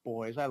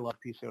boys. I love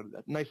PCO,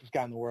 the nicest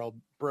guy in the world.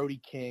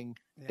 Brody King,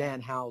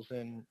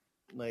 Danhausen,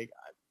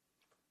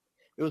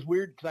 it was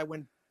weird because I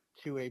went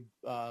to a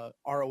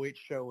ROH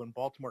show in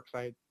Baltimore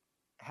because I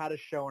had a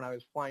show and I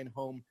was flying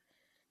home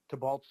to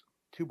Baltimore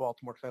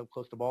because I live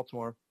close to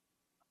Baltimore.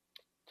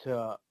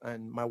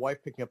 And my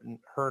wife picked me up, and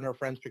her and her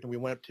friends picked me up. We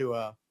went up to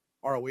a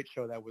ROH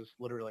show that was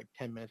literally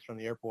 10 minutes from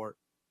the airport.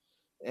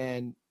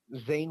 And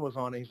Zane was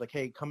on, and he's like,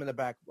 "Hey, come in the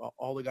back.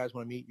 All the guys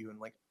want to meet you."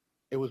 And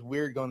it was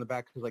weird going in the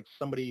back because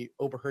somebody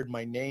overheard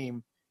my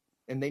name,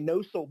 and they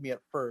no-sold me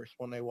at first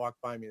when they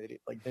walked by me.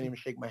 They didn't even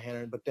shake my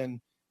hand. But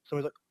then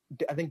somebody's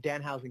I think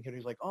Danhausen came.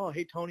 He's like, "Oh,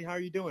 hey Tony, how are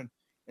you doing?"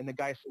 And the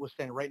guy was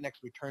standing right next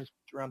to me, turns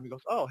around and he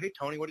goes, "Oh, hey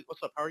Tony, what's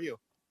up? How are you?"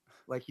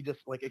 He just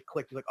it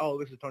clicked. He's like, "Oh,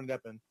 this is Tony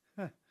Deppin."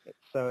 Huh.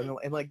 So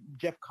and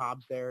Jeff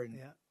Cobb's there, and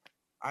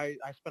I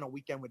spent a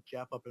weekend with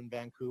Jeff up in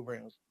Vancouver,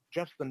 and it was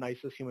just the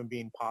nicest human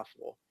being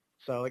possible.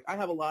 So I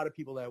have a lot of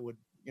people that would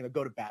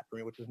go to bat for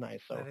me, which is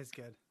nice. So that is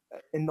good.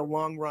 In the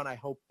long run, I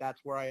hope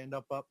that's where I end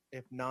up.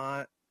 If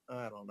not,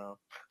 I don't know.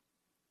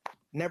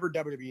 Never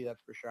WWE,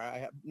 that's for sure. I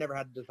have never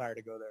had a desire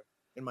to go there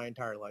in my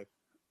entire life.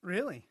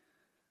 Really?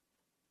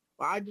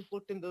 I just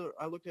looked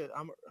at.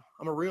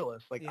 I'm a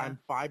realist. I'm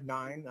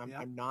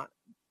 5'9".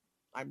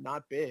 I'm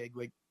not big.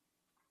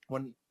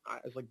 When I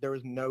was there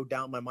was no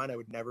doubt in my mind I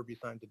would never be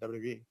signed to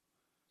WWE.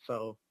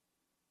 So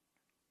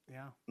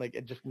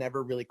it just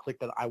never really clicked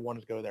that I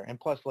wanted to go there. And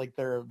plus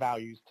their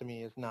values to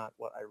me is not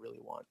what I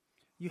really want.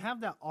 You have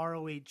that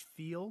ROH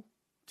feel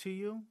to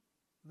you,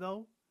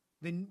 though.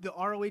 The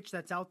ROH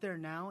that's out there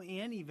now,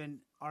 and even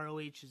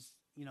ROH is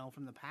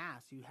from the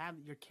past. You have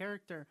your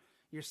character,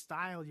 your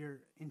style,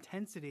 your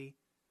intensity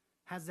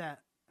has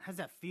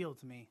that feel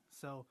to me.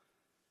 So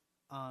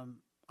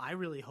I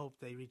really hope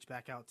they reach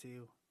back out to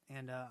you,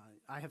 and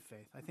I have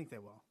faith. I think they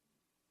will.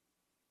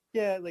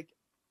 Yeah,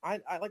 I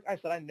like I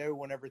said, I know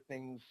when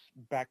everything's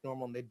back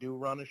normal and they do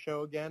run a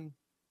show again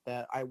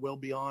that I will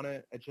be on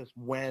it. It's just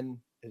when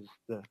is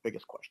the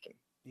biggest question.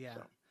 Yeah.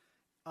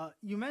 So.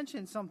 You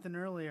mentioned something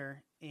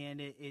earlier,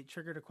 and it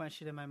triggered a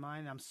question in my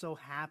mind. I'm so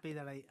happy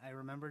that I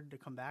remembered to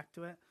come back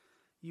to it.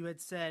 You had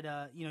said,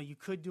 you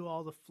could do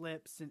all the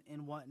flips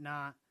and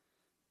whatnot,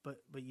 but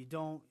you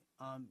don't.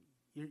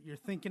 You're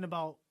thinking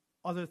about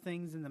other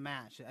things in the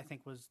match, I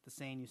think was the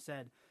saying you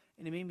said.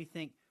 And it made me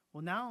think,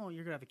 well, now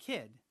you're going to have a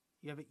kid.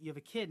 You have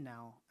a kid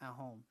now at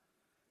home.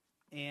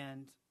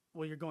 And,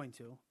 well, you're going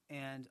to.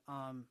 And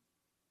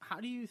how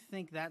do you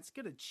think that's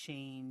going to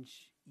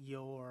change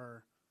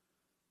your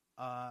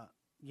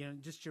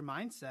just your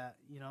mindset,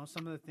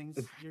 some of the things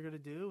you're going to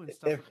do and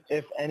stuff.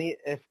 If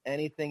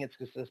anything, it's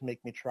just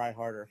make me try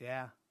harder.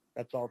 Yeah.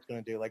 That's all it's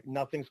going to do. Like,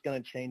 nothing's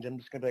going to change. I'm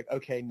just going to be like,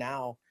 okay,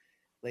 now,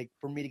 like,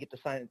 for me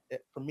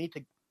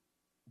to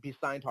be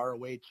signed to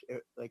ROH,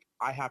 like,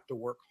 I have to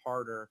work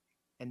harder,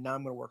 and now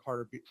I'm going to work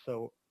harder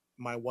so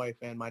my wife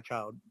and my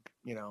child,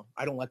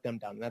 I don't let them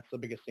down. And that's the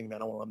biggest thing, man. I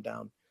don't want them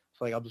down.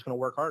 So, like, I'm just going to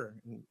work harder,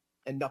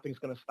 and nothing's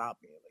going to stop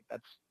me. Like,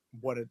 that's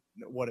what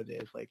it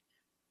is. Like,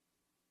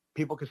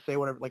 people could say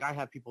whatever. Like, I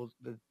have people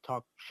that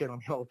talk shit on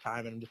me all the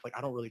time, and I'm just like,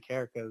 I don't really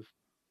care because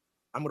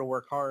I'm going to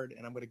work hard,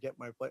 and I'm going to get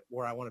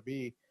where I want to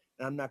be,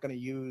 and I'm not going to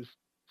use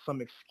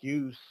some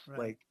excuse, right.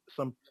 like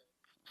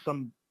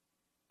some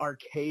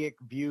archaic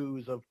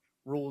views of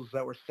rules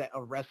that were set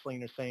of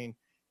wrestling or saying,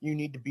 you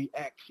need to be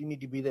X, you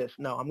need to be this.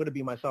 No, I'm going to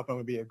be myself. I'm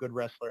going to be a good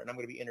wrestler, and I'm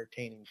going to be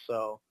entertaining.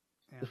 So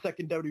the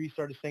second WWE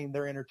started saying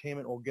they're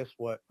entertainment, well, guess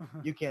what?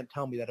 You can't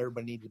tell me that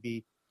everybody needs to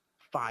be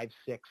 5'6",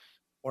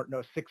 or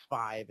no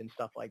 6'5", and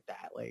stuff like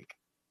that. Like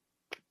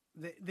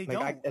they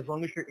don't. As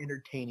long as you're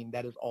entertaining,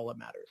 that is all that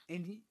matters.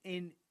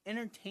 And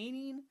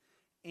entertaining,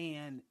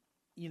 and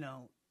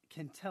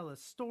can tell a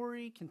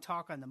story, can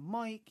talk on the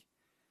mic.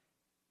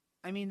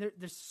 I mean,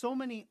 there's so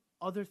many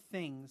other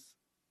things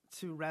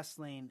to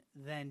wrestling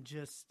than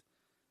just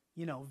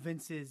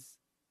Vince's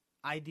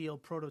ideal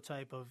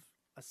prototype of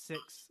a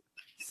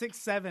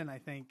 6'7", I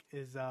think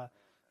is the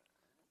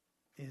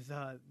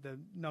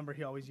number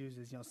he always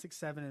uses.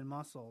 6'7" in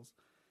muscles.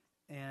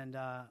 And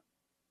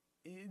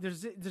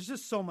there's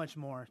just so much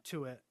more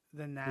to it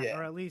than that,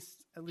 or at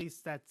least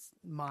that's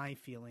my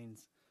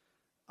feelings.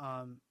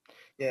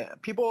 Yeah,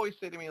 people always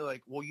say to me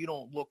like, "Well, you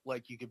don't look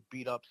like you could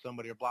beat up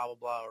somebody," or blah blah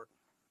blah,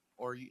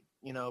 or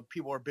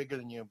people are bigger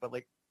than you. But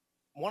like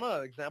one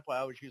example I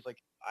always use, like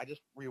I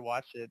just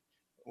rewatched it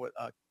with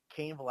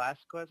Cain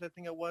Velasquez, I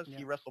think it was. Yeah.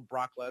 He wrestled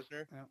Brock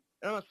Lesnar. Yeah.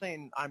 And I'm not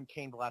saying I'm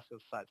Cain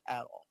Velasquez's size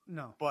at all.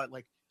 No, but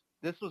like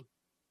this was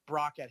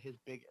Brock at his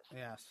biggest.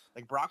 Yes.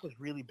 Like, Brock was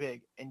really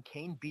big, and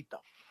Kane beat the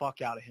fuck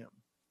out of him.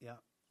 Yeah.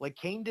 Like,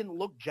 Kane didn't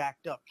look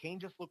jacked up. Kane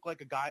just looked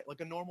like a guy, like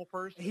a normal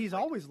person. He's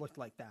always looked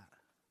like that.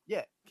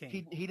 Yeah.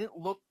 Kane. He didn't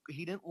look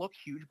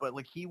huge, but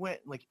like he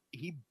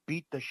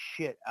beat the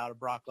shit out of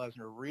Brock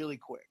Lesnar really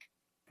quick.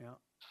 Yeah.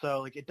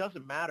 So like it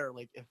doesn't matter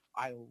like if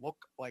I look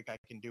like I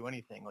can do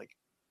anything. Like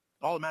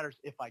all that matters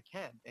if I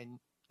can. And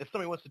if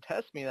somebody wants to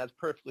test me, that's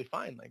perfectly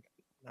fine. Like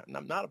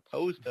I'm not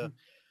opposed to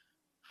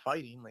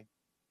fighting. Like,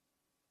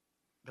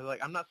 but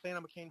like I'm not saying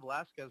I'm a Cain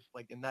Velasquez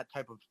like in that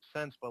type of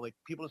sense, but like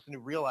people just need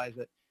to realize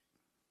that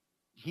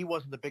he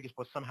wasn't the biggest,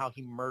 but somehow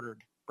he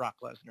murdered Brock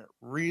Lesnar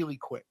really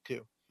quick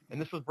too. And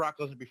this was Brock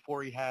Lesnar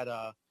before he had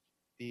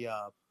the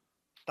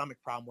stomach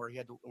problem where he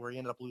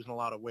ended up losing a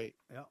lot of weight.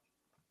 Yeah.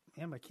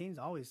 Yeah, but Kane's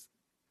always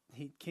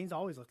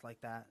looked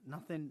like that.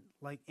 Nothing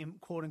like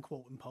quote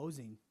unquote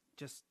imposing.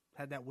 Just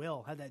had that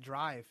will, had that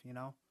drive, you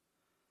know.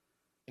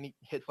 And he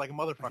hits like a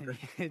motherfucker.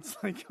 It's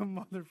like a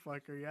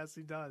motherfucker. Yes,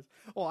 he does.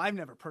 Well, I've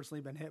never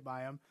personally been hit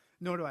by him,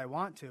 nor do I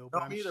want to. But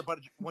not either. But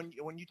when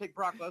you take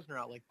Brock Lesnar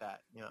out like that,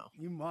 you know,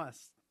 you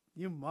must.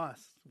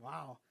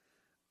 Wow.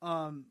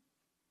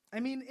 I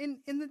mean,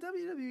 in the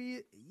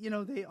WWE, you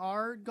know, they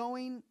are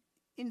going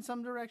in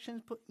some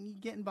directions,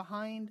 getting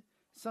behind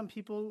some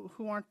people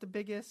who aren't the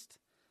biggest.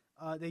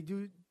 They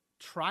do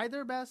try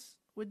their best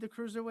with the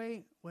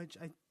cruiserweight, which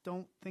I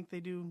don't think they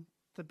do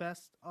the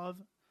best of.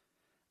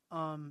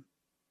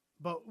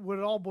 But what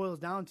it all boils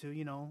down to,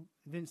 you know,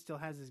 Vince still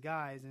has his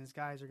guys, and his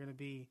guys are going to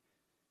be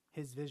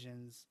his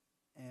visions.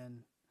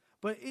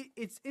 But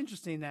it's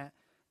interesting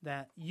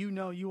that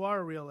you are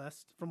a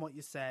realist from what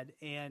you said,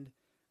 and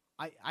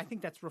I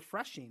think that's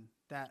refreshing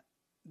that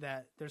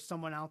there's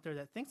someone out there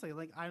that thinks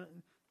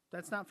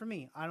that's not for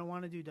me. I don't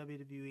want to do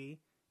WWE,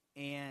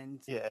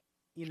 and yeah,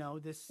 you know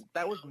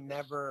that was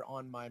never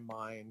on my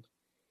mind,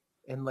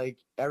 and like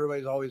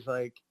everybody's always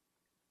like,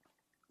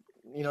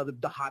 you know,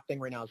 the hot thing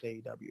right now is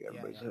AEW.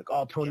 Everybody's like,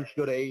 oh, Tony should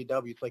go to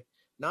AEW. It's like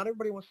not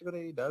everybody wants to go to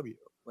AEW.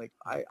 Like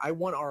I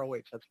want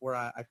ROH. That's where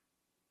I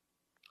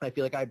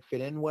feel like I'd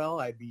fit in well.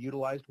 I'd be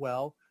utilized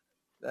well.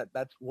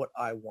 That's what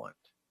I want.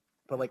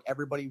 But like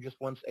everybody just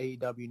wants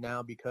AEW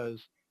now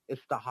because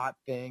it's the hot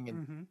thing,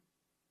 and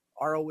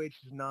ROH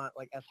is not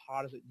like as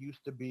hot as it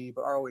used to be.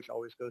 But ROH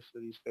always goes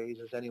through these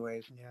phases,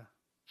 anyways. Yeah.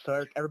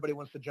 So everybody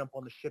wants to jump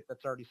on the ship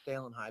that's already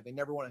sailing high. They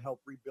never want to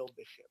help rebuild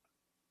the ship.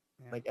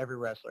 Yeah. Like every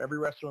wrestler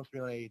wants to be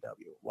on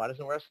AEW. Why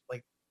doesn't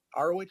like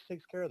ROH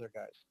takes care of their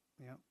guys?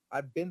 Yeah.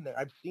 I've been there.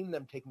 I've seen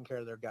them taking care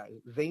of their guys.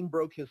 Zayn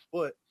broke his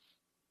foot,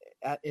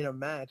 in a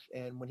match,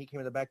 and when he came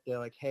in the back, they're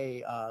like,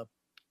 "Hey,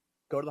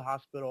 go to the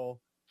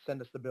hospital,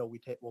 send us the bill.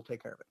 We'll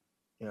take care of it."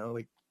 You know,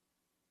 like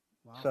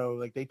Wow. so,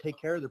 like they take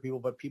care of their people,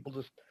 but people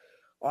just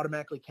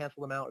automatically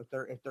cancel them out if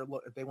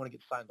they want to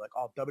get signed, like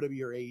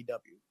WWE or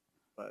AEW.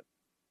 But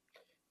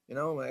you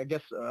know, I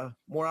guess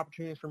more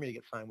opportunities for me to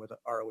get signed with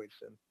ROH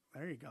soon.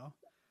 There you go.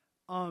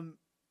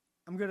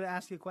 I'm going to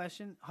ask you a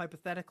question.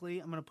 Hypothetically,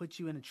 I'm going to put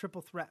you in a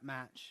triple threat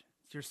match.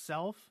 It's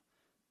yourself.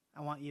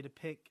 I want you to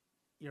pick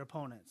your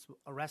opponents.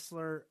 A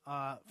wrestler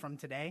from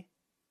today,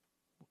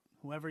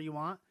 whoever you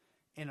want,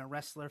 and a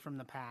wrestler from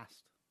the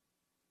past.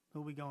 Who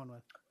are we going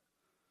with?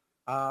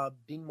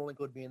 Dean Malenko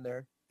would be in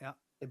there. Yeah.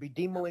 It'd be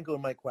Dean Malenko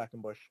and Mike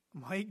Quackenbush.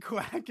 Mike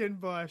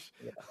Quackenbush.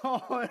 Yeah.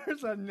 Oh,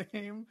 there's a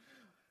name.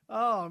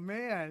 Oh,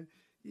 man.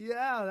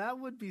 Yeah, that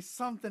would be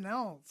something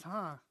else,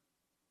 huh?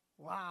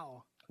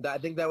 Wow. I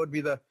think that would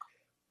be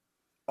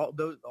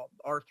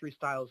our three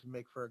styles would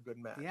make for a good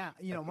match. Yeah,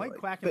 you know, I feel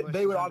Mike like. Quackenbush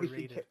They would is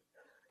obviously underrated.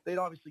 they'd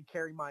obviously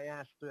carry my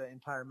ass through the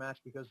entire match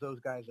because those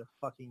guys are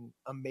fucking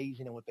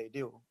amazing at what they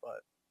do.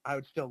 But I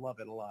would still love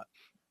it a lot.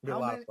 It'd be a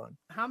lot of fun.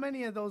 How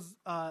many of those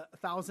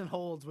 1,000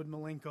 holds would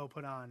Malenko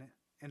put on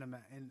in a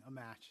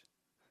match?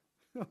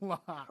 A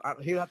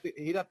lot. He'd have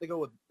to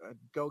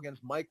go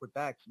against Mike with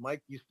that. 'Cause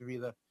Mike used to be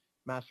the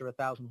master of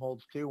 1,000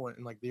 holds too,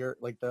 in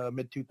the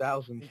mid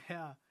 2000s.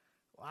 Yeah.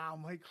 Wow,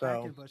 Mike So-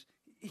 Quackenbush.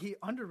 He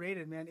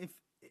underrated, man.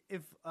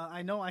 If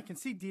I know, I can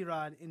see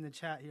D-Rod in the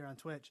chat here on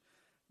Twitch.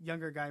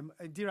 Younger guy.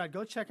 D-Rod,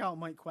 go check out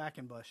Mike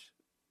Quackenbush.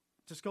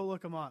 Just go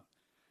look him up.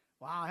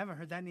 Wow, I haven't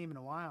heard that name in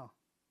a while.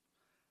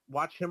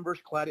 Watch him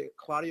versus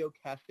Claudio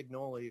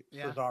Castagnoli,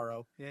 Yeah.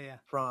 Cesaro, Yeah.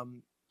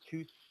 from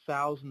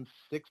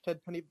 2006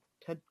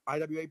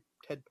 IWA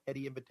Ted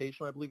Petty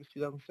Invitational, I believe it's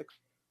 2006.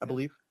 I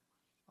believe.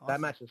 Awesome. That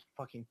match is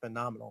fucking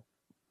phenomenal.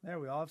 There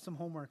we all have some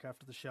homework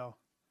after the show.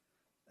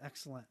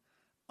 Excellent.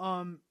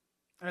 All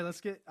right,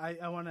 let's get.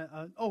 I want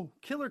to.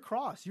 Killer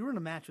Cross. You were in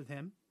a match with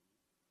him.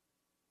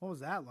 What was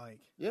that like?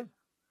 Yeah.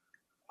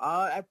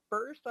 At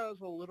first, I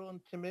was a little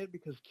intimidated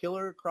because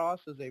Killer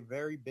Cross is a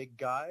very big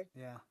guy,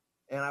 Yeah.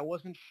 and I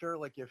wasn't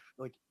sure if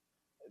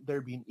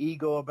there'd be an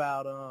ego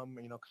about him,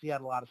 because he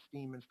had a lot of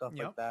steam and stuff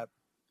Yep. like that.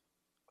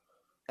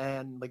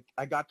 And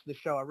I got to the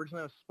show.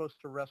 Originally, I was supposed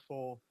to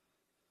wrestle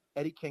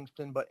Eddie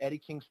Kingston, but Eddie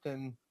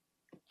Kingston,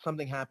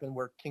 something happened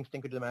where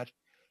Kingston could do the match.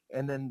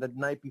 And then the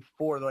night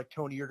before, they're like,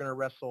 Tony, you're going to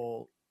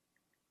wrestle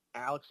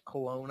Alex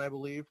Colon, I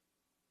believe.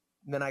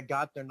 And then I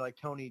got there and they're like,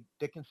 Tony,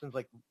 Dickinson's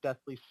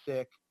deathly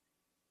sick.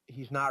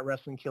 He's not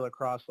wrestling Killer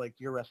Cross.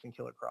 You're wrestling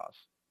Killer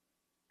Cross.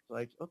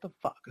 Like, what the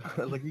fuck?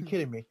 I was like, are you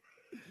kidding me?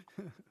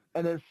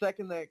 And then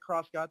second that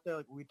Cross got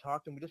there, we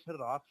talked and we just hit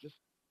it off. Just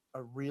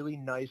a really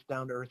nice,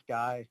 down-to-earth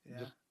guy. Yeah.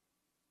 Just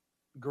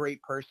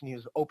great person. He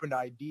was open to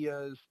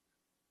ideas.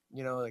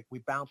 We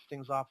bounced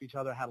things off each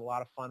other, had a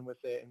lot of fun with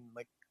it. And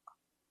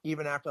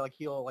even after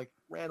he'll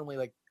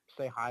randomly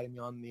say hi to me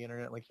on the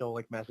internet, he'll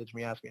message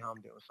me, ask me how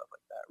I'm doing, stuff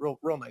like that.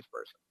 Real nice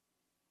person.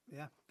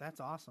 Yeah, that's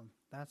awesome.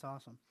 That's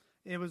awesome.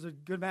 It was a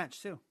good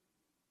match too.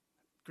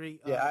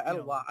 Great. Yeah, I had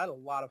a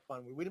lot of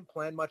fun. We didn't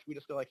plan much. We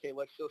just go hey,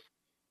 let's just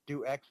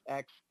do X,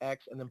 X,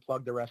 X, and then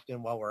plug the rest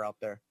in while we're out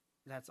there.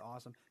 That's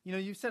awesome.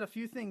 You've said a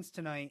few things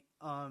tonight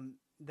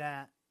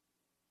that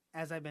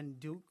as I've been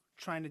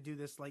trying to do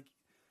this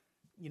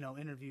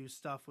interview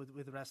stuff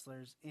with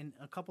wrestlers, and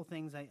a couple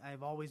things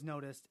I've always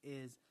noticed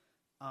is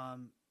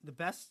the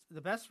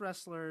best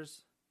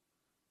wrestlers,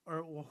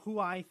 or who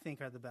I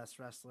think are the best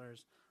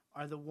wrestlers,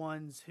 are the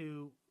ones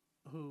who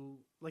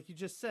like you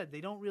just said,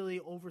 they don't really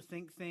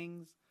overthink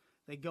things.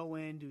 They go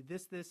in, do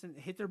this, and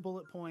hit their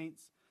bullet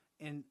points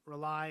and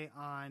rely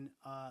on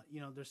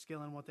their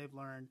skill and what they've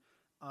learned.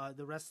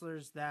 The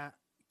wrestlers that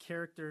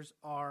characters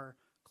are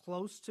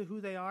close to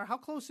who they are. How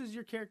close is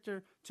your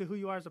character to who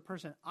you are as a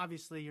person?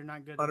 Obviously, you're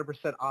not good.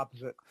 100%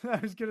 opposite. I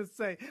was gonna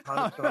say.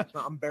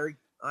 100%.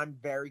 I'm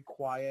very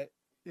quiet.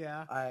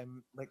 Yeah.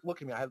 I'm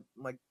look at me.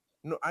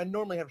 I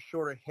normally have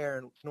shorter hair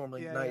and it's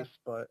normally nice,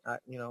 but I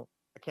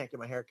can't get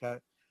my hair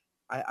cut.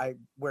 I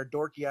wear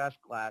dorky ass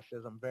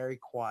glasses. I'm very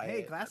quiet.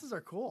 Hey, glasses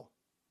are cool.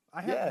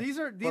 I have these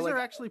are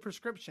actually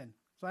prescription,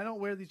 so I don't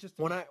wear these just.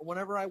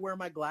 Whenever I wear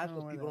my glasses,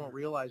 Oh, people whatever. don't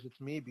realize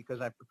it's me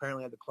because I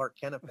apparently have the Clark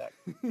Kent effect.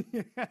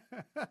 Yeah.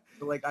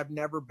 So, I've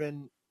never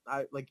been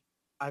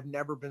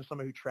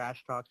somebody who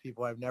trash talks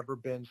people. I've never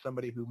been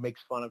somebody who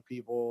makes fun of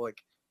people.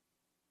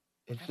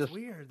 It's That's just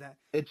weird. That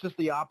it's just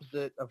the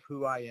opposite of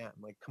who I am.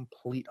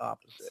 Complete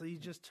opposite. so you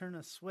just turn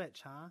a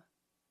switch, huh?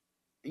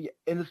 Yeah,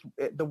 and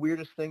the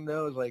weirdest thing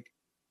though is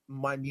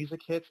my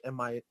music hits and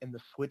the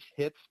switch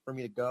hits for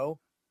me to go,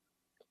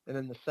 and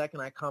then the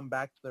second I come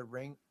back to the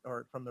ring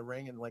or from the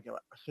ring and as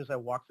soon as I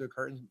walk through the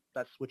curtains,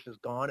 that switch is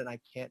gone and I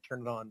can't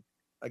turn it on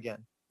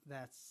again.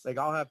 That's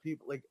I'll have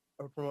people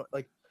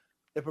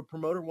if a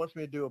promoter wants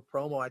me to do a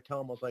promo, I tell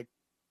them, I was like,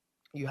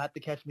 you have to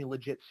catch me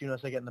legit as soon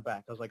as I get in the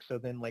back. I was like, so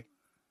then my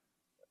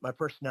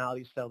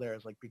personality's still there.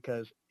 Is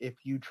because if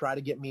you try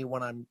to get me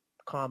when I'm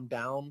calmed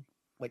down,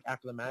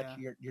 after the match,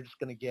 you're just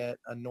gonna get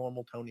a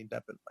normal Tony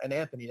Deppen and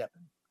Anthony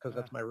Deppen because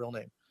that's my real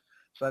name.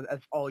 So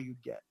that's all you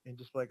get, and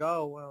just like,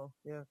 oh well,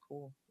 yeah,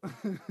 cool.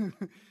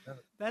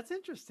 That's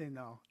interesting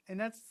though, and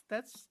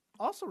that's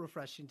also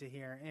refreshing to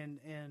hear,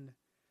 and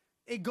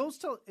it goes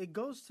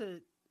to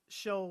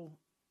show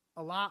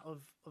a lot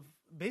of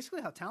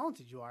basically how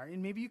talented you are,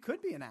 and maybe you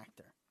could be an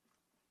actor.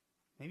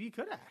 Maybe you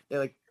could act. Yeah,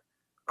 like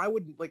I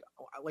would like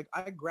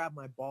I grab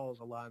my balls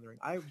a lot in the ring.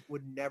 I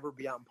would never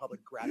be out in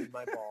public grabbing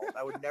my balls.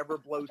 I would never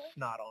blow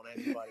snot on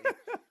anybody.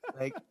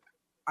 Like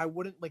I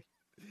wouldn't like.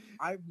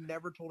 I've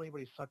never told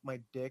anybody to suck my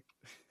dick,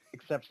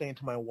 except saying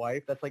to my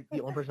wife. That's like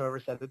the only person I've ever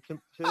said it to.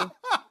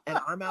 And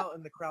I'm out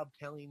in the crowd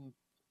telling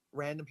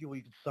random people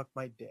you can suck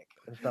my dick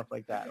and stuff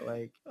like that.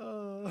 Like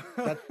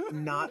that's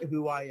not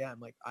who I am.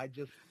 Like I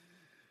just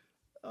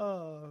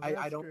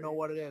I don't know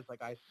what it is.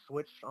 Like I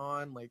switched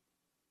on like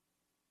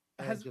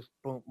and just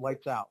boom,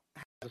 lights out.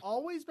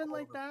 Always been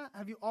like that?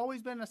 Have you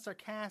always been a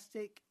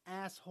sarcastic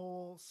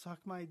asshole, suck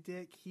my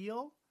dick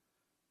heel?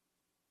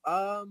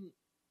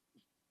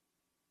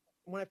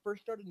 When I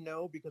first started,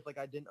 no, because like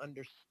I didn't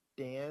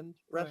understand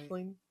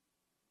wrestling.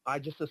 Right. I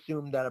just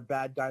assumed that a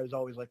bad guy was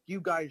always like, "You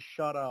guys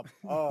shut up."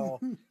 Oh,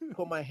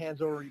 put my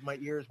hands over my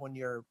ears when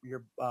you're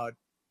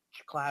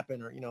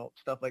clapping or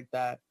stuff like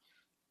that.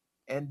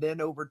 And then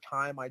over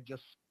time, I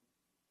just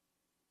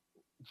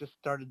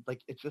started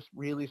like it just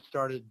really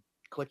started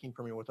clicking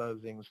for me with other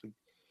things.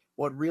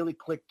 What really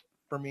clicked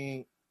for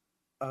me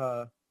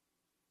at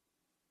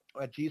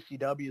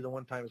GCW the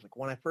one time is like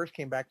when I first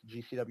came back to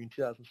GCW in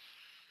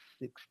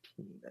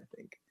 2016, I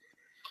think,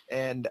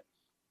 and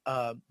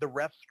the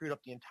ref screwed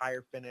up the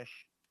entire finish,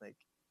 like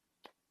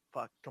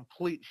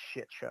complete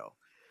shit show.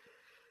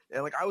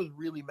 And like I was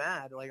really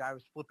mad, like I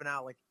was flipping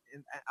out, like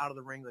out of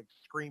the ring, like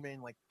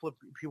screaming, like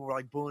people were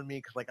like booing me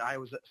because like I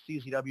was a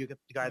CZW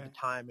guy at the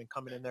time and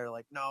coming in there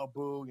like no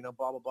boo,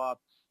 blah blah blah,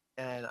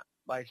 and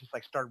I just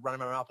like started running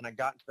my mouth and I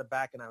got into the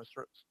back and I was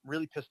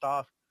really pissed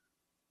off.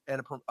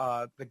 And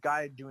the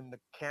guy doing the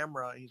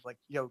camera, he's like,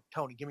 "Yo,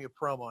 Tony, give me a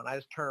promo." And I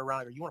just turn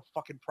around and go, "You want a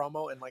fucking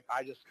promo?" And like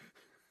I just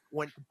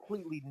went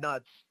completely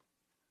nuts,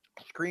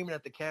 screaming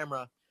at the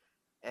camera,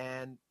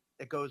 and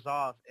it goes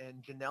off.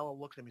 And Janela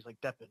looks at me, he's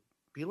like, "Deppin,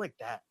 be like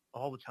that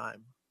all the time."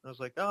 And I was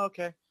like, "Oh,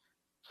 okay."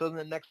 So then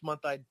the next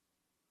month,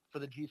 for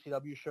the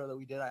GCW show that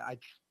we did, I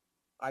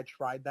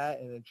tried that,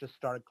 and it just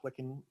started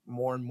clicking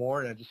more and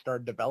more, and I just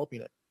started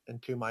developing it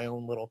into my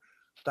own little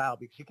style,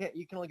 because you can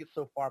only get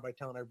so far by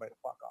telling everybody to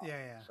fuck off.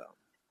 Yeah. So,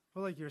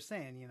 well, like you were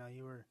saying,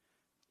 you were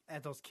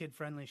at those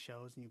kid-friendly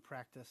shows and you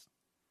practiced,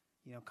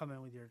 come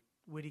in with your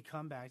witty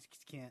comebacks.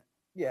 You can't.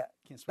 Yeah,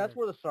 that's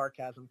where the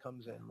sarcasm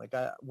comes in. Like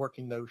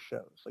working those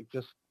shows, like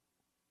just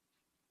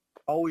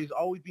always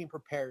being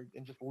prepared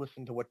and just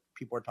listen to what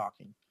people are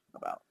talking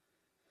about.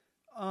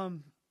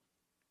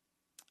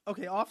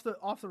 Okay, off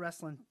the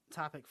wrestling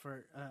topic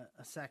for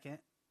a second.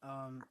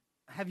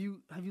 Have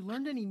you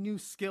learned any new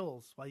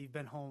skills while you've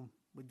been home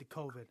with the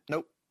COVID?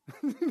 Nope.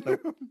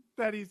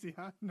 That easy,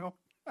 huh? No.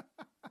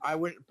 I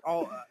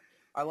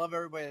love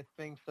everybody that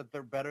thinks that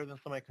they're better than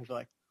somebody because they're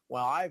like,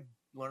 well, I've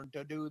learned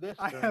to do this.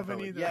 I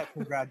haven't either. Yeah,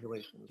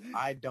 congratulations.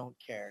 I don't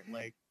care.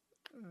 Like,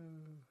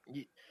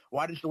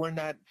 why did you learn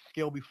that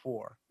skill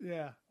before?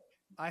 Yeah,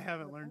 I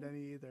haven't learned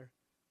any either.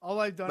 All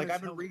I've done is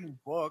I've been reading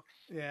books.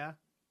 Yeah.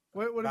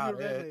 What have you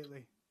read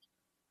lately?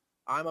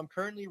 I'm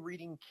currently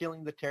reading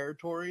Killing the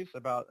Territories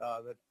about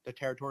the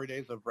territory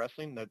days of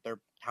wrestling,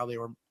 how they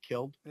were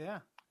killed. Yeah.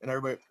 And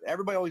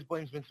everybody always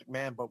blames Vince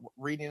McMahon, but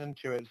reading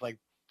into it, it's like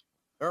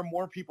there are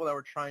more people that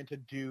were trying to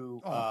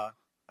do a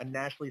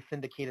nationally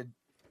syndicated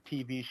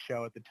TV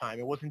show at the time.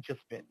 It wasn't just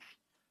Vince.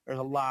 There's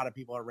a lot of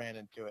people that ran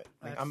into it.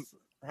 Like,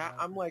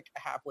 I'm like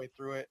halfway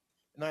through it,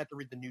 and I have to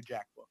read the New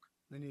Jack book.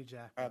 The New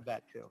Jack. I have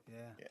that too.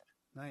 Yeah.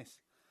 Nice.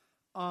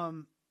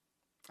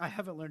 I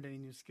haven't learned any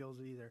new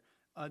skills either.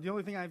 The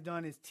only thing I've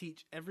done is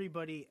teach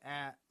everybody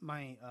at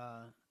my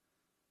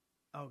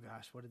oh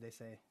gosh, what did they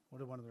say? What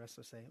did one of the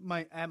wrestlers say?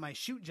 At my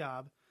shoot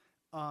job,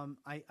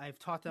 I've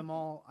taught them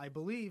all, I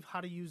believe,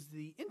 how to use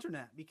the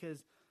internet,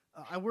 because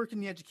I work in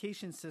the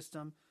education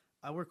system.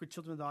 I work with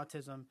children with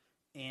autism,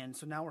 and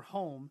so now we're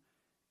home,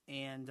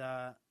 and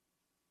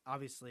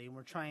obviously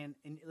we're trying,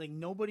 and like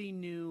nobody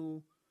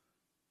knew,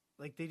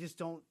 like they just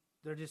want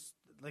their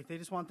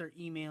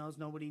emails.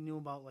 Nobody knew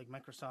about like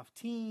Microsoft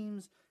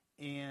Teams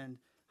and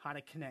how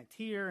to connect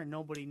here, and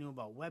nobody knew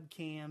about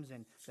webcams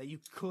and that you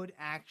could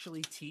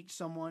actually teach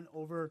someone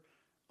over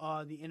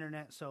the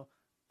internet. So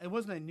it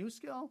wasn't a new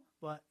skill,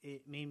 but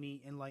it made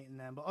me enlighten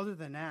them. But other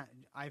than that,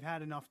 I've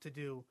had enough to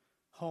do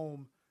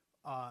home.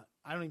 I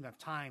don't even have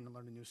time to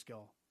learn a new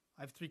skill.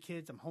 I have 3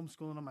 kids. I'm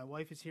homeschooling them. My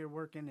wife is here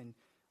working, and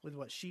with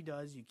what she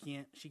does,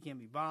 she can't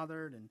be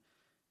bothered. And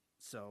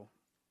so,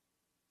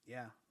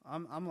 yeah,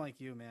 I'm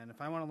like you, man.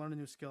 If I want to learn a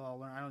new skill, I'll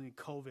learn. I don't need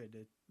COVID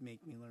to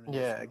make me learn a new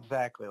skill. Yeah,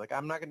 exactly. Like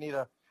I'm not gonna need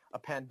a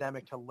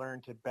pandemic to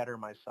learn to better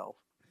myself.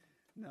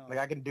 No. Like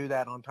I can do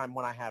that on time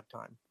when I have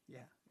time.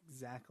 Yeah,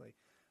 exactly.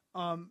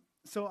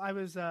 So I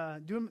was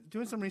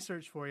doing some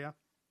research for you.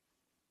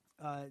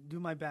 Do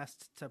my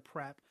best to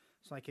prep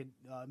so I could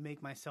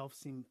make myself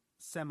seem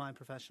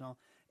semi-professional.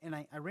 And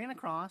I ran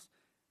across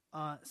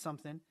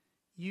something,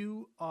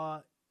 you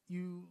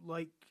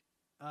like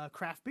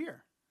craft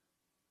beer.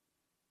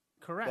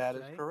 Correct. That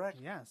is right? correct.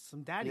 Yes,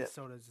 some daddy Yeah.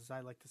 sodas, as I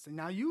like to say.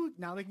 Now you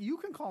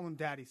can call them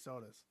daddy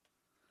sodas.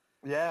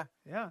 Yeah.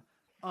 Yeah.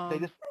 They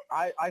just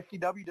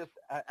ICW just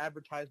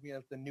advertised me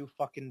as the new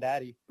fucking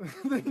daddy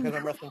because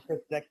I'm wrestling Chris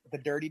Dex, the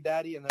dirty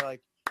daddy, and they're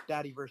like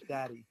daddy versus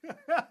daddy.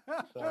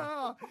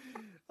 So.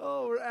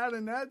 Oh, we're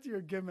adding that to your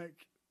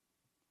gimmick.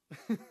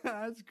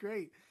 That's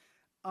great.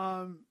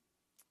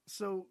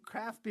 So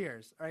craft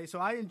beers. All right. So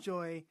I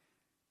enjoy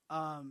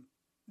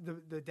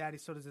the daddy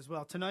sodas as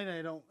well. Tonight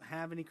I don't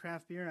have any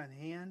craft beer on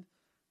hand.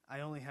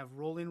 I only have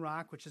Rolling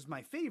Rock, which is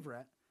my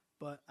favorite,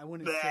 but I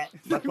wouldn't say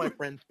That's my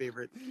friend's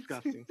favorite.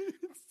 Disgusting.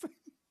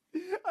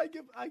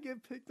 I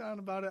get picked on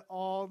about it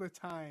all the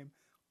time.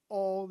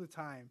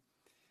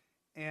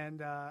 And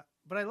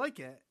but I like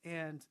it,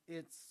 and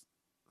it's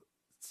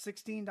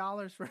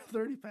 $16 for a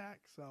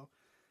 30-pack. So,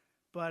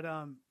 but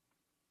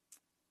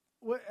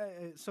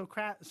so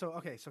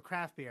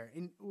craft beer.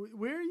 And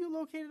where are you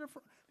located?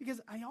 Because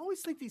I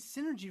always think these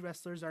Synergy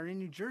wrestlers are in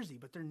New Jersey,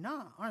 but they're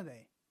not, are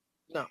they?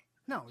 No.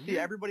 See,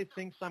 everybody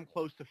thinks I'm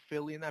close to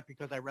Philly and that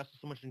because I wrestle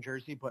so much in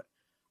Jersey, but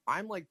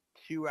I'm like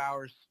 2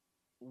 hours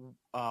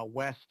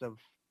west of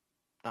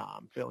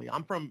Philly.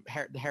 I'm from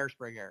the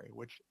Harrisburg area,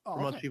 which for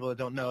most people that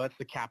don't know, that's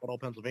the capital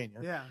of Pennsylvania.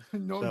 Yeah,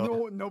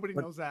 nobody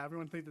knows that.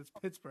 Everyone thinks it's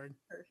Pittsburgh.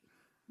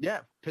 Yeah,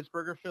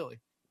 Pittsburgh or Philly.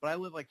 But I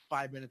live like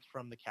 5 minutes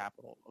from the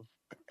capital of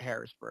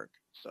Harrisburg,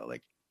 so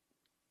like,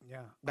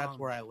 yeah, that's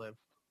where I live.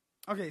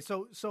 Okay,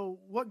 so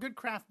what good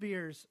craft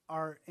beers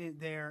are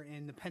there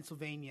in the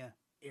Pennsylvania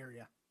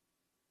area?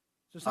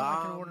 Is there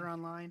something I can order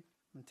online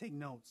and take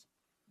notes?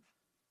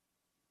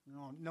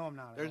 No, I'm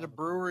not. There's a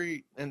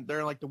brewery, and they're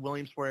in like the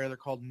Williamsport area. They're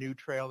called New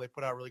Trail. They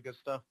put out really good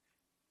stuff.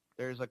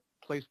 There's a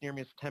place near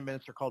me. It's 10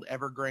 minutes. They're called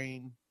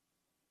Evergreen.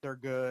 They're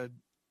good.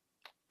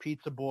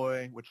 Pizza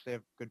Boy, which they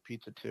have good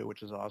pizza too,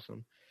 which is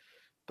awesome.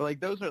 But like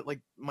those are like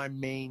my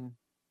main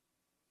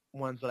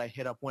ones that I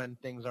hit up when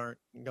things aren't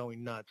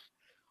going nuts.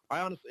 I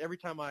honestly, every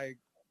time I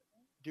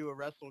do a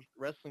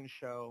wrestling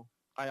show,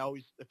 I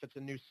always, if it's a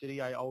new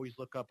city, I always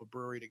look up a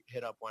brewery to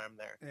hit up when I'm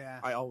there. Yeah.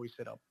 I always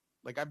hit up.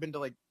 Like I've been to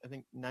like, I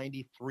think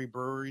 93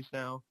 breweries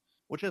now,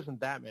 which isn't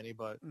that many,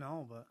 but.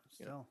 No, but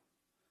still.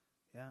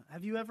 Yeah.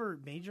 Have you ever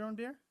made your own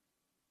beer?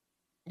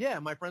 Yeah.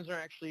 My friends are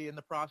actually in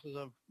the process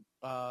of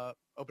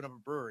opening up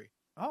a brewery.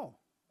 Oh.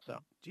 So.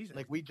 Jesus.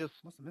 Like we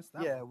just. Must have missed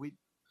that. Yeah.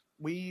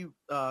 We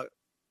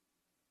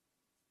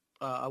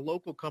a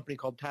local company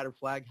called Tattered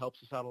Flag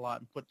helps us out a lot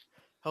and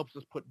helps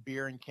us put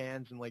beer in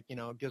cans and like,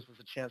 gives us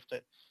a chance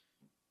to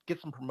get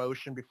some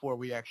promotion before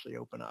we actually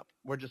open up.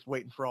 We're just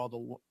waiting for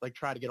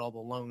try to get all the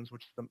loans,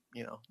 which is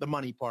the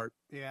money part.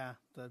 Yeah.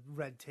 The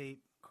red tape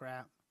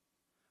crap.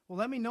 Well,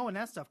 let me know when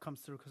that stuff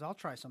comes through because I'll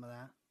try some of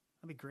that.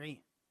 That'd be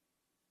great.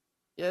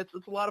 Yeah.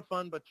 It's a lot of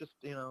fun, but just,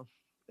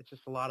 it's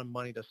just a lot of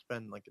money to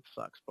spend. Like it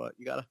sucks, but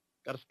you gotta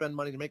spend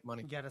money to make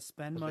money. You got to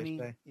spend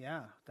money.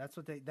 Yeah, that's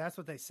what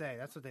they say.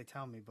 That's what they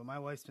tell me. But my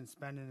wife's been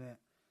spending it,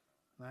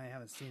 and I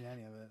haven't seen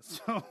any of it.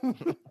 So,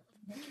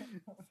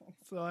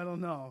 so I don't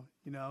know.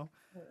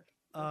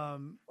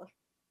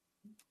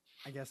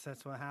 I guess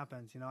that's what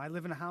happens. I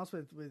live in a house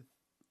with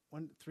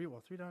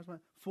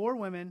four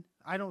women.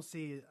 I don't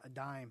see a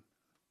dime.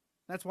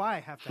 That's why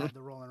I have to have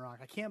the Rolling Rock.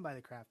 I can't buy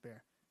the craft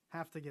beer.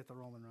 Have to get the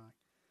Rolling Rock.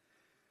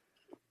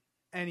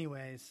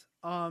 Anyways,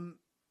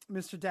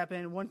 Mr.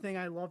 Deppen, one thing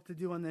I love to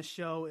do on this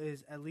show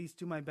is at least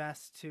do my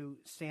best to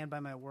stand by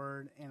my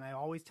word. And I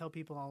always tell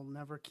people I'll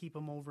never keep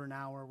them over an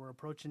hour. We're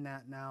approaching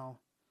that now.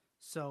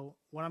 So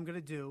what I'm going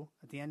to do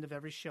at the end of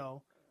every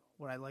show,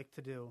 what I like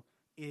to do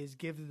is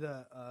give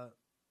the,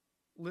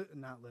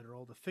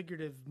 the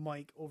figurative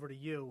mic over to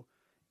you.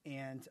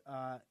 And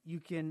you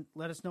can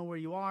let us know where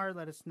you are.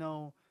 Let us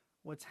know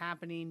what's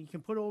happening. You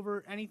can put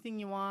over anything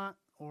you want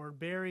or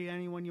bury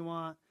anyone you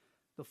want.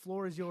 The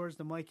floor is yours.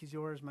 The mic is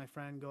yours, my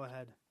friend. Go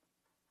ahead.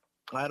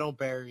 I don't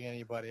bury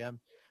anybody. I'm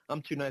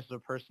too nice of a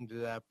person to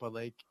do that. But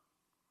like,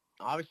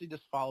 obviously,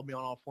 just follow me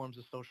on all forms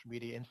of social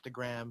media,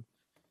 Instagram.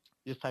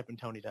 Just type in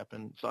Tony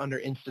Deppen. So under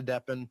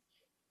InstaDeppen,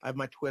 I have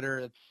my Twitter.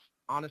 It's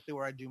honestly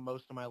where I do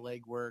most of my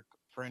leg work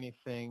for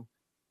anything.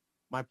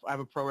 I have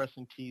a Pro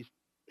Wrestling Tees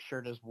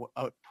shirt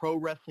a Pro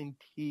Wrestling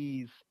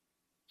Tees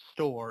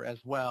store as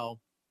well.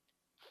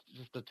 It's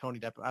just a Tony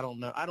Deppen. I don't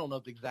know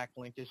the exact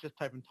link. It's just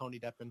type in Tony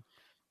Deppen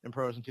and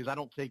Pro Wrestling Tees.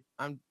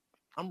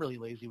 I'm really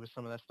lazy with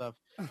some of that stuff.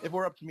 If it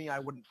were up to me, I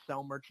wouldn't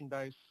sell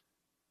merchandise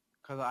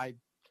because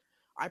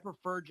I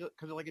prefer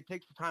because like it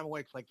takes the time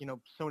away. It's like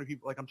so many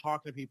people. Like I'm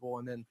talking to people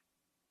and then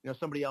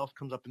somebody else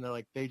comes up and they're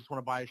like they just want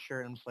to buy a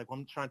shirt. And I'm just like, well,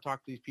 I'm trying to talk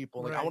to these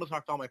people. Like I want to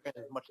talk to all my fans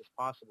as much as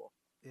possible.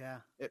 Yeah.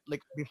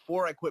 Like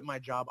before I quit my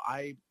job,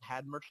 I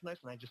had merchandise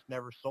and I just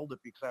never sold it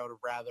because I would have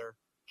rather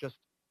just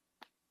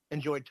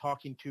enjoyed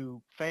talking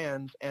to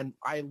fans. And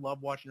I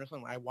love watching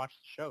wrestling. I watch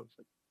the shows.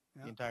 Like,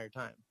 the entire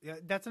time. Yeah,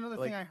 that's another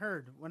thing I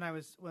heard when I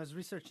was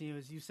researching you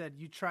is you said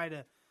you try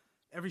to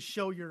every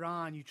show you're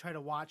on, you try to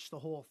watch the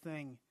whole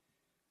thing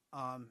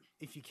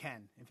if you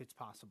can, if it's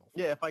possible.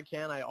 Yeah, if I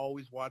can, I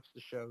always watch the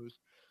shows.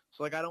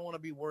 So like I don't want to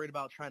be worried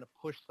about trying to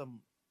push some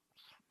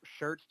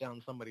shirts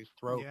down somebody's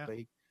throat. Yeah.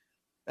 Like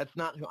that's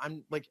not who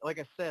I'm. Like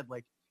I said,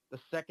 like the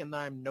second that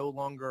I'm no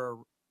longer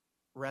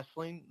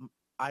wrestling,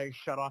 I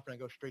shut off and I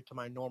go straight to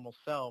my normal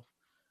self.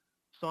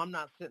 So I'm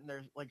not sitting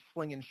there like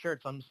slinging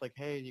shirts. I'm just like,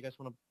 hey, you guys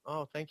want to?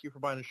 Oh, thank you for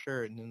buying a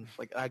shirt. And then it's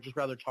like I'd just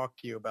rather talk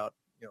to you about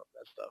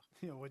that stuff.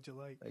 What'd you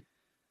like? Like-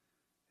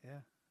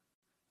 Yeah.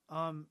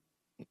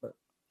 But,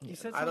 You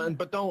said I something- don't.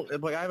 But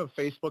don't like I have a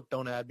Facebook.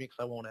 Don't add me because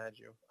I won't add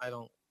you. I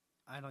don't.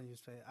 I don't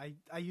use Facebook.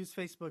 I use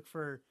Facebook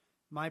for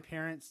my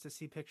parents to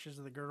see pictures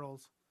of the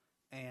girls,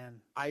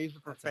 and I use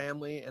it for That's it.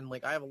 family, and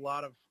like I have a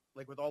lot of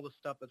like with all the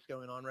stuff that's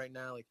going on right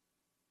now. Like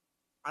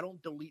I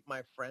don't delete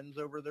my friends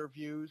over their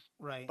views,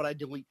 right, but I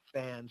delete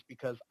fans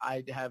because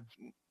I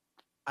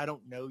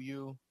don't know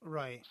you.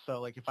 right, So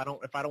like if I don't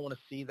want to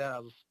see that,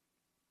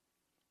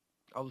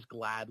 I'll just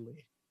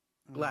gladly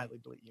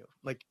delete you.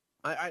 Like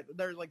I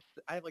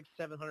have like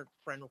 700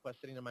 friend requests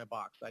sitting in my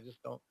box. I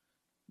just don't.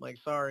 I'm like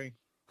sorry,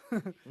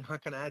 I'm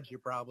not gonna add you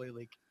probably.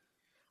 Like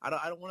I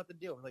don't want to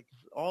deal with like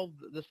all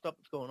this stuff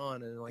that's going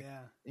on, and like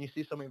yeah, and you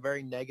see something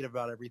very negative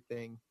about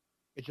everything,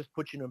 it just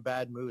puts you in a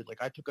bad mood.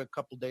 Like I took a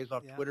couple days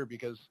off Yeah. Twitter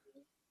because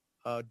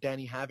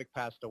Danny Havoc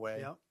passed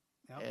away, yep.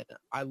 and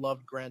I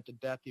loved Grant to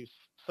death. He was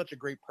such a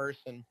great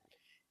person.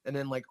 And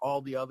then like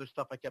all the other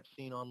stuff I kept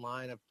seeing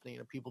online of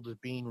people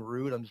just being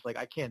rude, I'm just like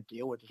I can't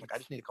deal with this. Like I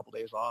just need a couple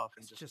days off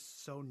and It's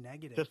just so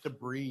negative. just to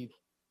breathe.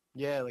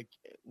 Yeah, like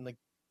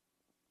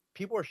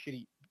people are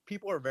shitty.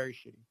 People are very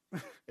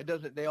shitty. It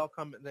doesn't. They all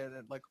come.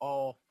 They're like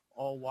all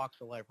walks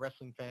of life.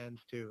 Wrestling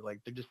fans too. Like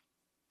they're just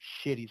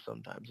shitty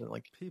sometimes. And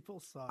like People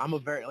suck. I'm a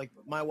very like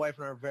my wife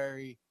and I are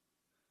very.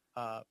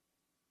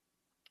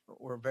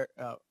 We're very.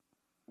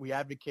 We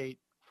advocate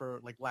for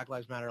like Black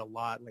Lives Matter a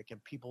lot. Like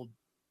and people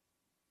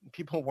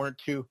weren't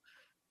too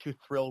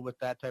thrilled with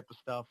that type of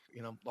stuff.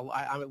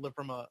 I live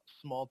from a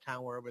small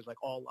town where it was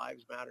like all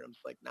lives matter. I'm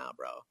just like, nah,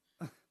 bro.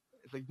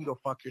 It's like you can go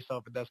fuck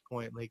yourself at this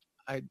point. Like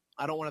I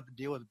don't want to have to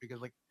deal with it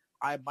because like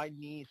my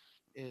niece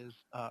is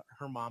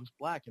her mom's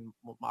black and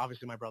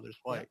obviously my brother's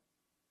white.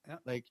 Yeah.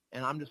 Like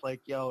and I'm just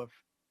like, yo, if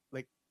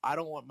like I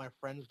don't want my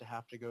friends to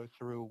have to go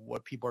through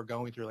what people are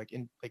going through, like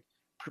in like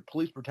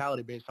police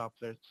brutality based off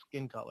their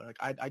skin color. Like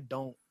I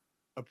don't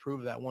approve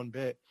of that one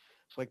bit.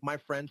 So like my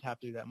friends have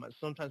to do that.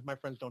 Sometimes my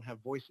friends don't have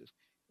voices.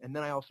 And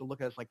then I also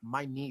look at it as like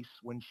my niece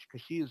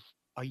because she's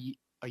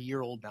a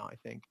year old now, I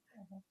think.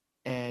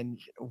 And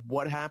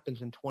what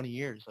happens in 20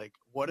 years? Like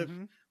what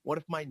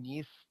if my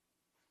niece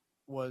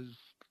was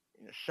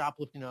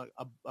shoplifting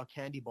a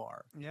candy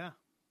bar, Yeah.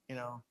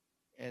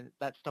 and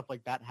that stuff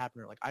like that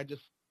happened to her. Like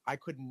I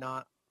could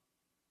not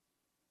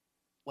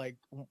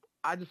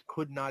I just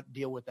could not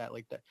deal with that.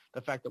 Like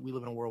the fact that we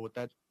live in a world with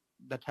that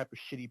type of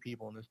shitty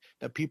people and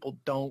that people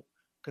don't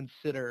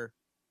consider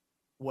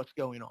what's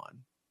going on.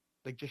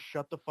 Like just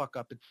shut the fuck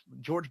up. It's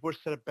George Bush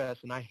said it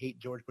best, and I hate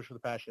George Bush with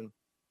a passion.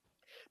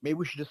 Maybe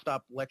we should just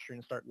stop lecturing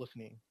and start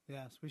listening.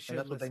 Yes, we should. And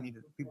that's what they need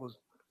to people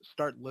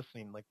start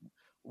listening. Like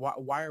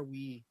why are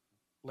we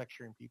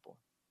lecturing people?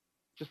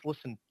 Just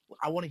listen.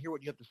 I want to hear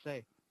what you have to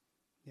say.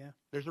 Yeah.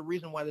 There's a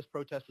reason why this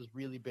protest is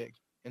really big.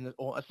 And it's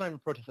not even a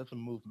protest, that's a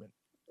movement.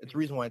 It's the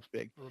reason why it's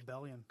big.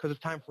 Rebellion. Because it's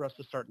time for us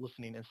to start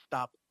listening and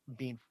stop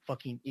being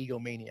fucking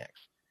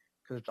egomaniacs.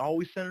 Because it's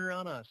always centered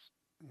around us.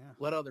 Yeah.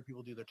 Let other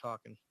people do their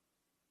talking.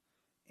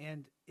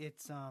 And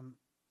it's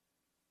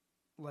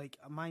like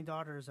my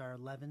daughters are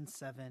 11,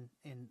 7,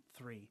 and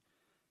 3.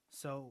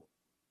 So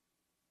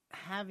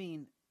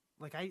having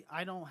like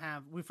I don't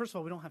have first of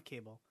all we don't have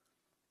cable,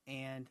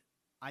 and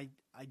I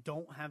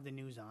don't have the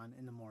news on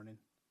in the morning.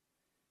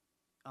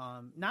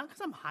 Not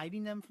because I'm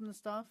hiding them from the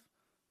stuff,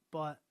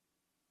 but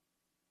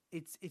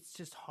it's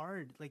just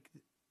hard.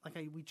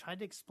 We tried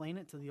to explain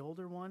it to the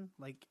older one,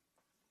 like,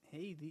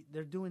 hey,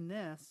 they're doing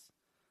this.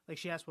 Like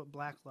she asked what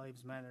Black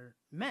Lives Matter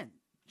meant.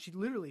 She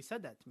literally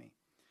said that to me.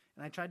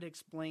 And I tried to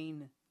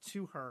explain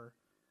to her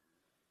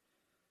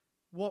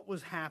what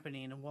was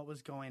happening and what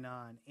was going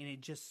on. And it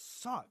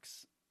just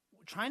sucks.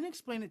 Trying to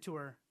explain it to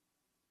her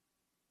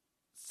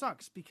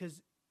sucks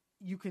because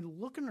you can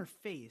look in her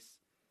face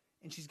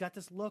and she's got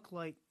this look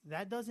like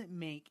that doesn't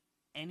make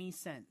any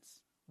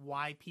sense.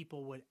 Why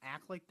people would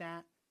act like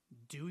that,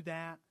 do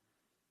that,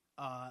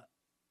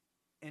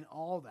 and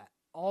all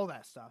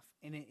that stuff.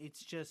 And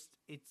it's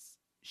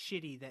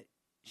shitty that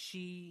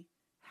she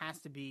has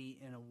to be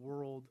in a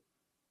world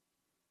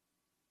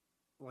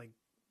like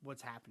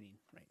what's happening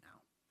right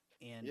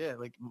now. And yeah,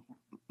 like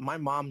my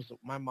mom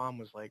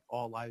was like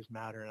all lives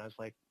matter, and I was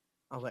like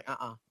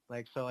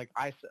like so like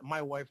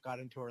my wife got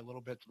into her a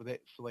little bit with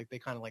it, so like they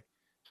kind of like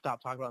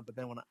stopped talking about it. But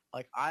then when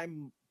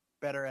I'm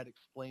better at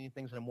explaining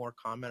things in a more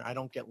comment, I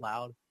don't get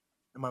loud.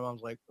 And my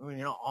mom's like,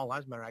 all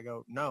lives matter. I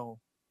go, no,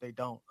 they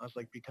don't. I was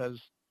like,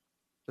 because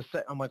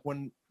I'm like,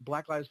 when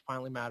Black Lives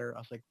finally matter, I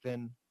was like,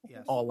 then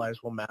yes, all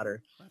lives will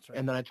matter. that's right.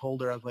 And then I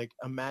told her, I was like,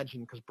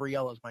 imagine, because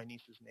Briella is my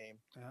niece's name.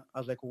 Yeah. I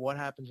was like, well, what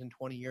happens in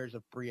 20 years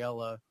if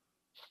Briella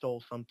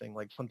stole something,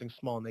 like something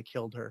small, and they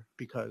killed her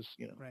because,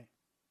 right.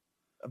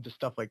 of the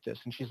stuff like this?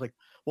 And she's like,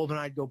 well, then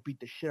I'd go beat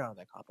the shit out of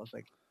that cop. I was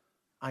like,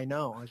 I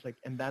know. I was like,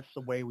 and that's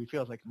the way we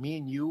feel. It's like me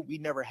and you, we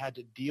never had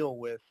to deal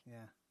with,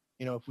 Yeah.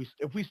 you know,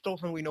 if we stole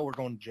something, we know we're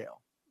going to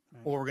jail,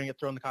 Right. or we're going to get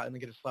thrown in the cot and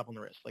then get a slap on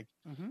the wrist. Like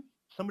Mm-hmm.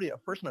 a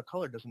person of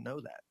color doesn't know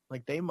that.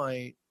 Like they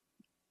might,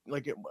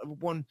 like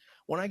when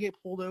I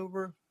get pulled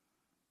over,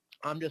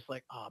 I'm just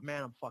like, oh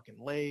man, I'm fucking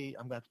late.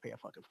 I'm going to have to pay a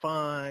fucking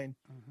fine.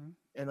 Mm-hmm.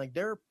 And like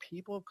there are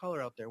people of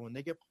color out there, when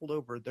they get pulled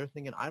over, they're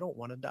thinking, I don't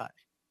want to die.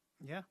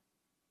 Yeah.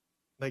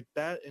 Like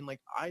that. And like,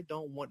 I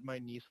don't want my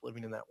niece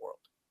living in that world.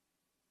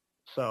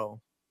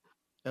 So,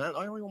 and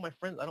I only want my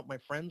friends. I don't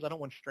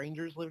want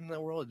strangers living in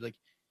that world. It's like,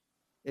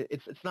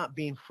 it's not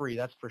being free.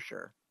 That's for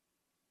sure.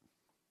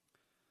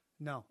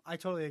 No, I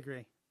totally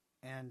agree.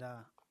 And,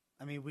 I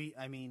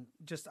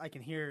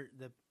can hear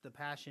the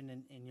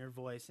passion in your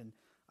voice, and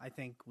I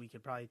think we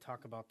could probably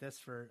talk about this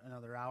for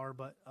another hour,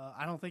 but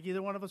I don't think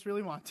either one of us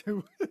really want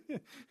to.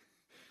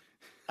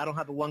 I don't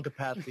have the lung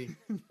capacity,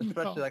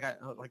 especially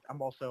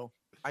No.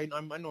 I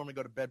normally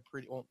go to bed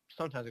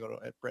sometimes I go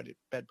to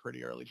bed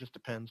pretty early. Just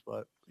depends,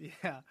 but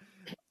Yeah.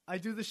 I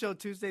do the show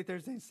Tuesday,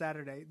 Thursday, and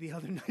Saturday. The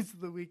other nights of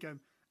the week,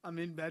 I'm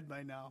in bed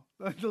by now.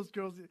 Those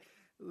girls,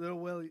 they'll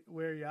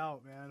wear you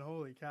out, man.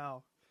 Holy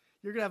cow.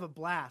 You're going to have a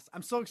blast.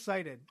 I'm so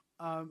excited.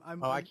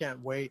 I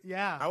can't wait.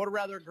 Yeah. I would have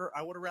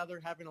rather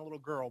having a little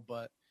girl,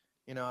 but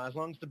you know, as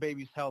long as the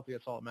baby's healthy,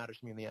 that's all that matters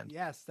to me in the end.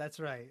 Yes, that's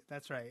right.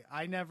 That's right.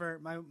 I've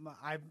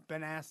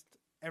been asked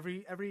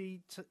every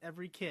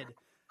kid,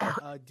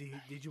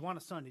 did you want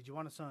a son? Did you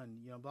want a son?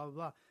 You know, blah, blah,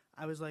 blah.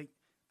 I was like,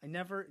 I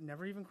never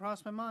even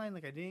crossed my mind.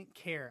 Like I didn't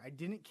care. I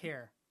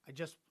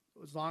just,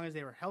 as long as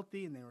they were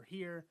healthy and they were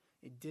here,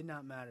 it did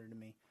not matter to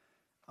me.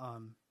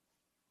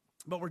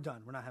 But we're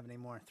done. We're not having any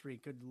more. 3.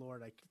 Good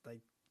Lord. I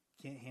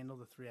can't handle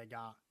the 3 I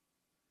got.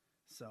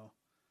 So,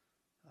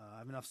 I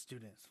have enough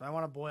students. If I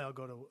want a boy, I'll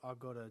go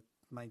to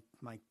my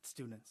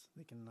students.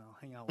 They can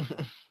hang out with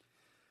them.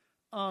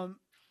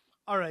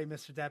 All right,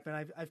 Mr.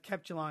 Deppen, I've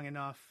kept you long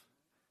enough.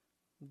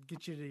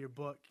 Get you to your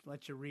book.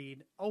 Let you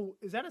read. Oh,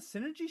 is that a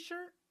Synergy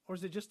shirt or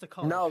is it just a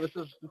color? No, this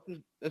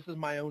is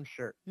my own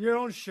shirt. Your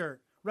own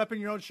shirt. Repping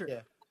your own shirt.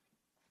 Yeah.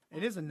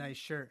 It is a nice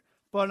shirt.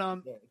 But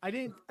I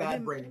didn't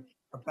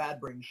a Bad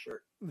Brain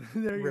shirt.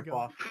 There you rip go.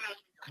 off.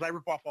 Because I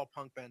rip off all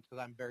punk bands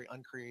because I'm very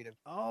uncreative.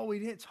 Oh, we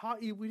didn't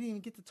even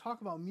get to talk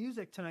about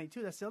music tonight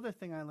too. That's the other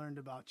thing I learned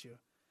about you.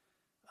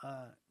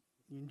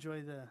 You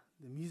enjoy the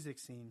music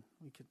scene.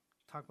 We could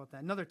talk about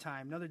that another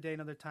time, another day,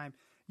 another time.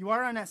 You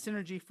are on that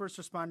Synergy First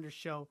Responders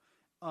show,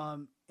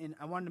 and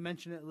I wanted to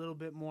mention it a little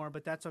bit more,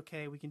 but that's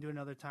okay. We can do it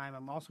another time.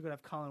 I'm also going to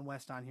have Colin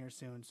West on here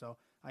soon, so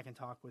I can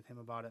talk with him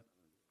about it.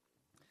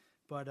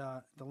 But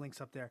the link's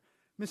up there.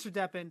 Mr.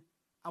 Deppen,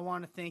 I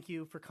want to thank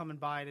you for coming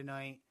by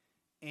tonight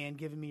and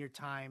giving me your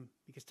time,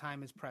 because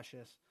time is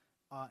precious.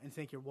 And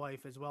thank your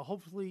wife as well.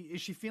 Hopefully,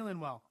 is she feeling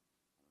well?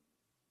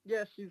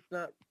 Yeah, she's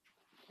not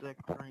sick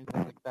or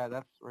anything like that.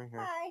 That's right here.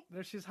 Hi.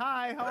 There she's.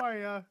 Hi, how are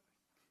you?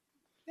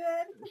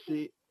 Good.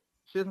 She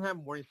doesn't have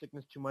morning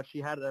sickness too much. She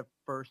had it at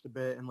first a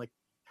bit, and like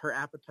her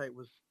appetite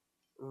was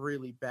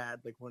really bad.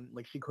 Like when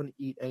she couldn't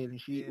eat anything.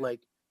 She'd eat like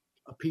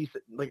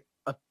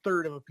a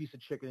third of a piece of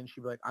chicken, and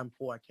she'd be like, "I'm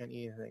full. I can't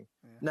eat anything."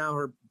 Yeah. Now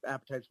her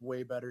appetite's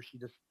way better.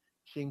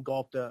 She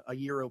engulfed a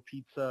Euro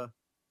pizza,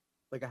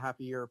 like a half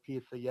a Euro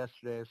pizza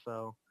yesterday,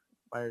 so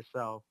by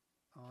herself.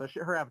 Oh.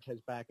 So her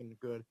appetite's back and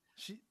good.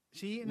 She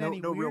eating No- any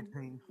no real weird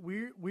pain.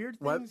 weird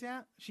What? things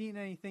yet? She eating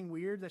anything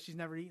weird that she's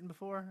never eaten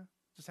before?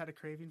 Just had a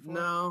craving for?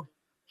 No,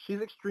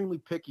 she's extremely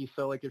picky.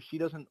 So like if she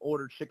doesn't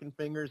order chicken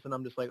fingers, then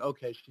I'm just like,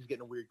 okay, she's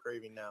getting a weird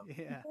craving now.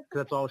 Yeah. 'Cause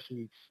that's all she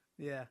eats.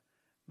 Yeah.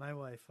 My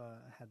wife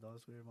had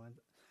those weird ones.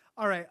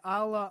 All right,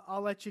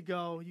 I'll let you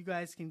go. You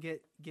guys can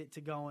get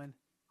to going.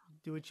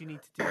 Do what you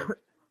need to do.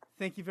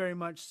 Thank you very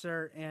much,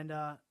 sir, and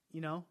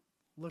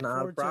look Not a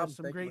forward problem. to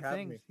some Thank you great for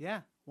having things. me.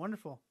 Yeah,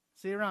 wonderful.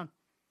 See you around.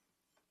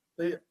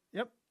 See ya.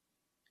 Yep.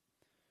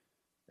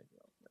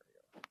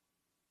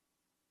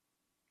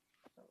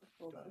 That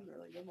was a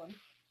really good one.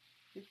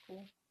 She's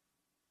cool.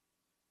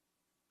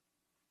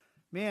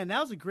 Man,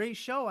 that was a great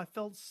show. I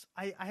felt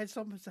I had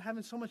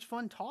having so much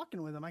fun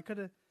talking with him. I could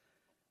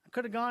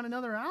have gone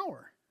another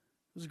hour.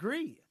 It was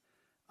great.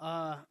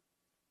 Oh,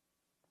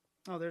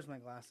 there's my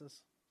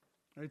glasses,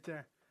 right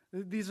there.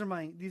 These are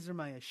my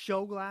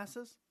show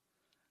glasses.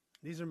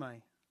 These are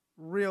my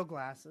real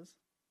glasses.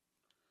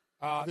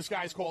 This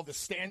guy's called the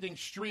Standing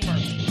Streamer.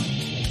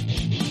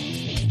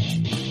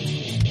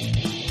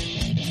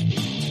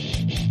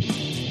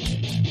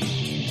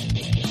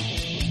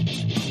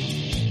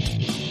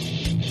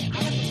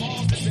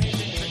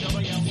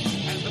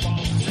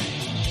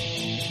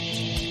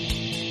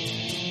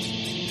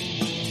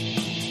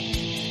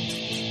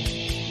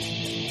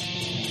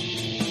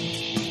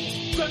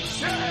 The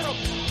champ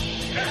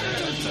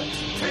is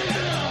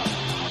here!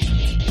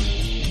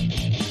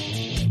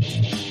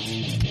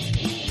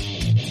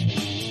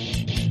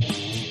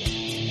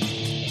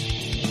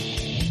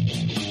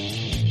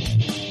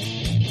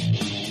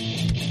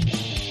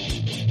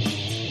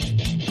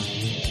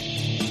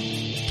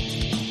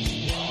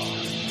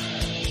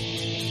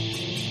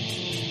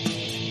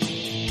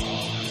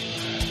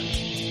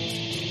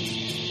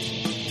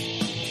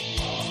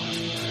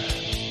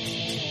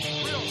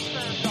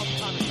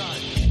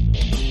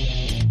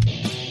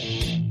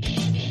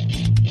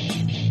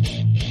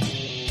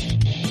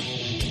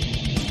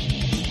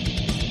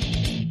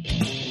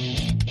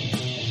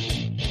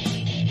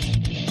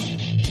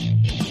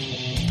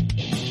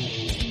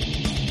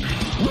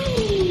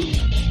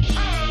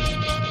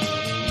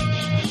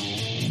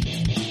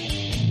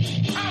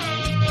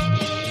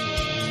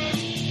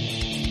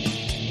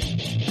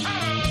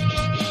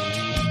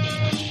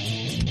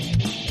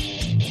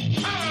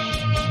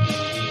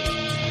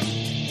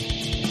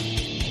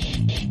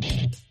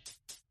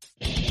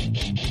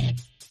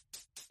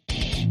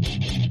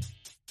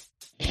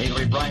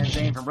 Brian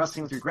Zane from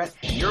Wrestling with Regret,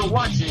 and you're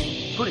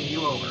watching Putting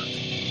You Over.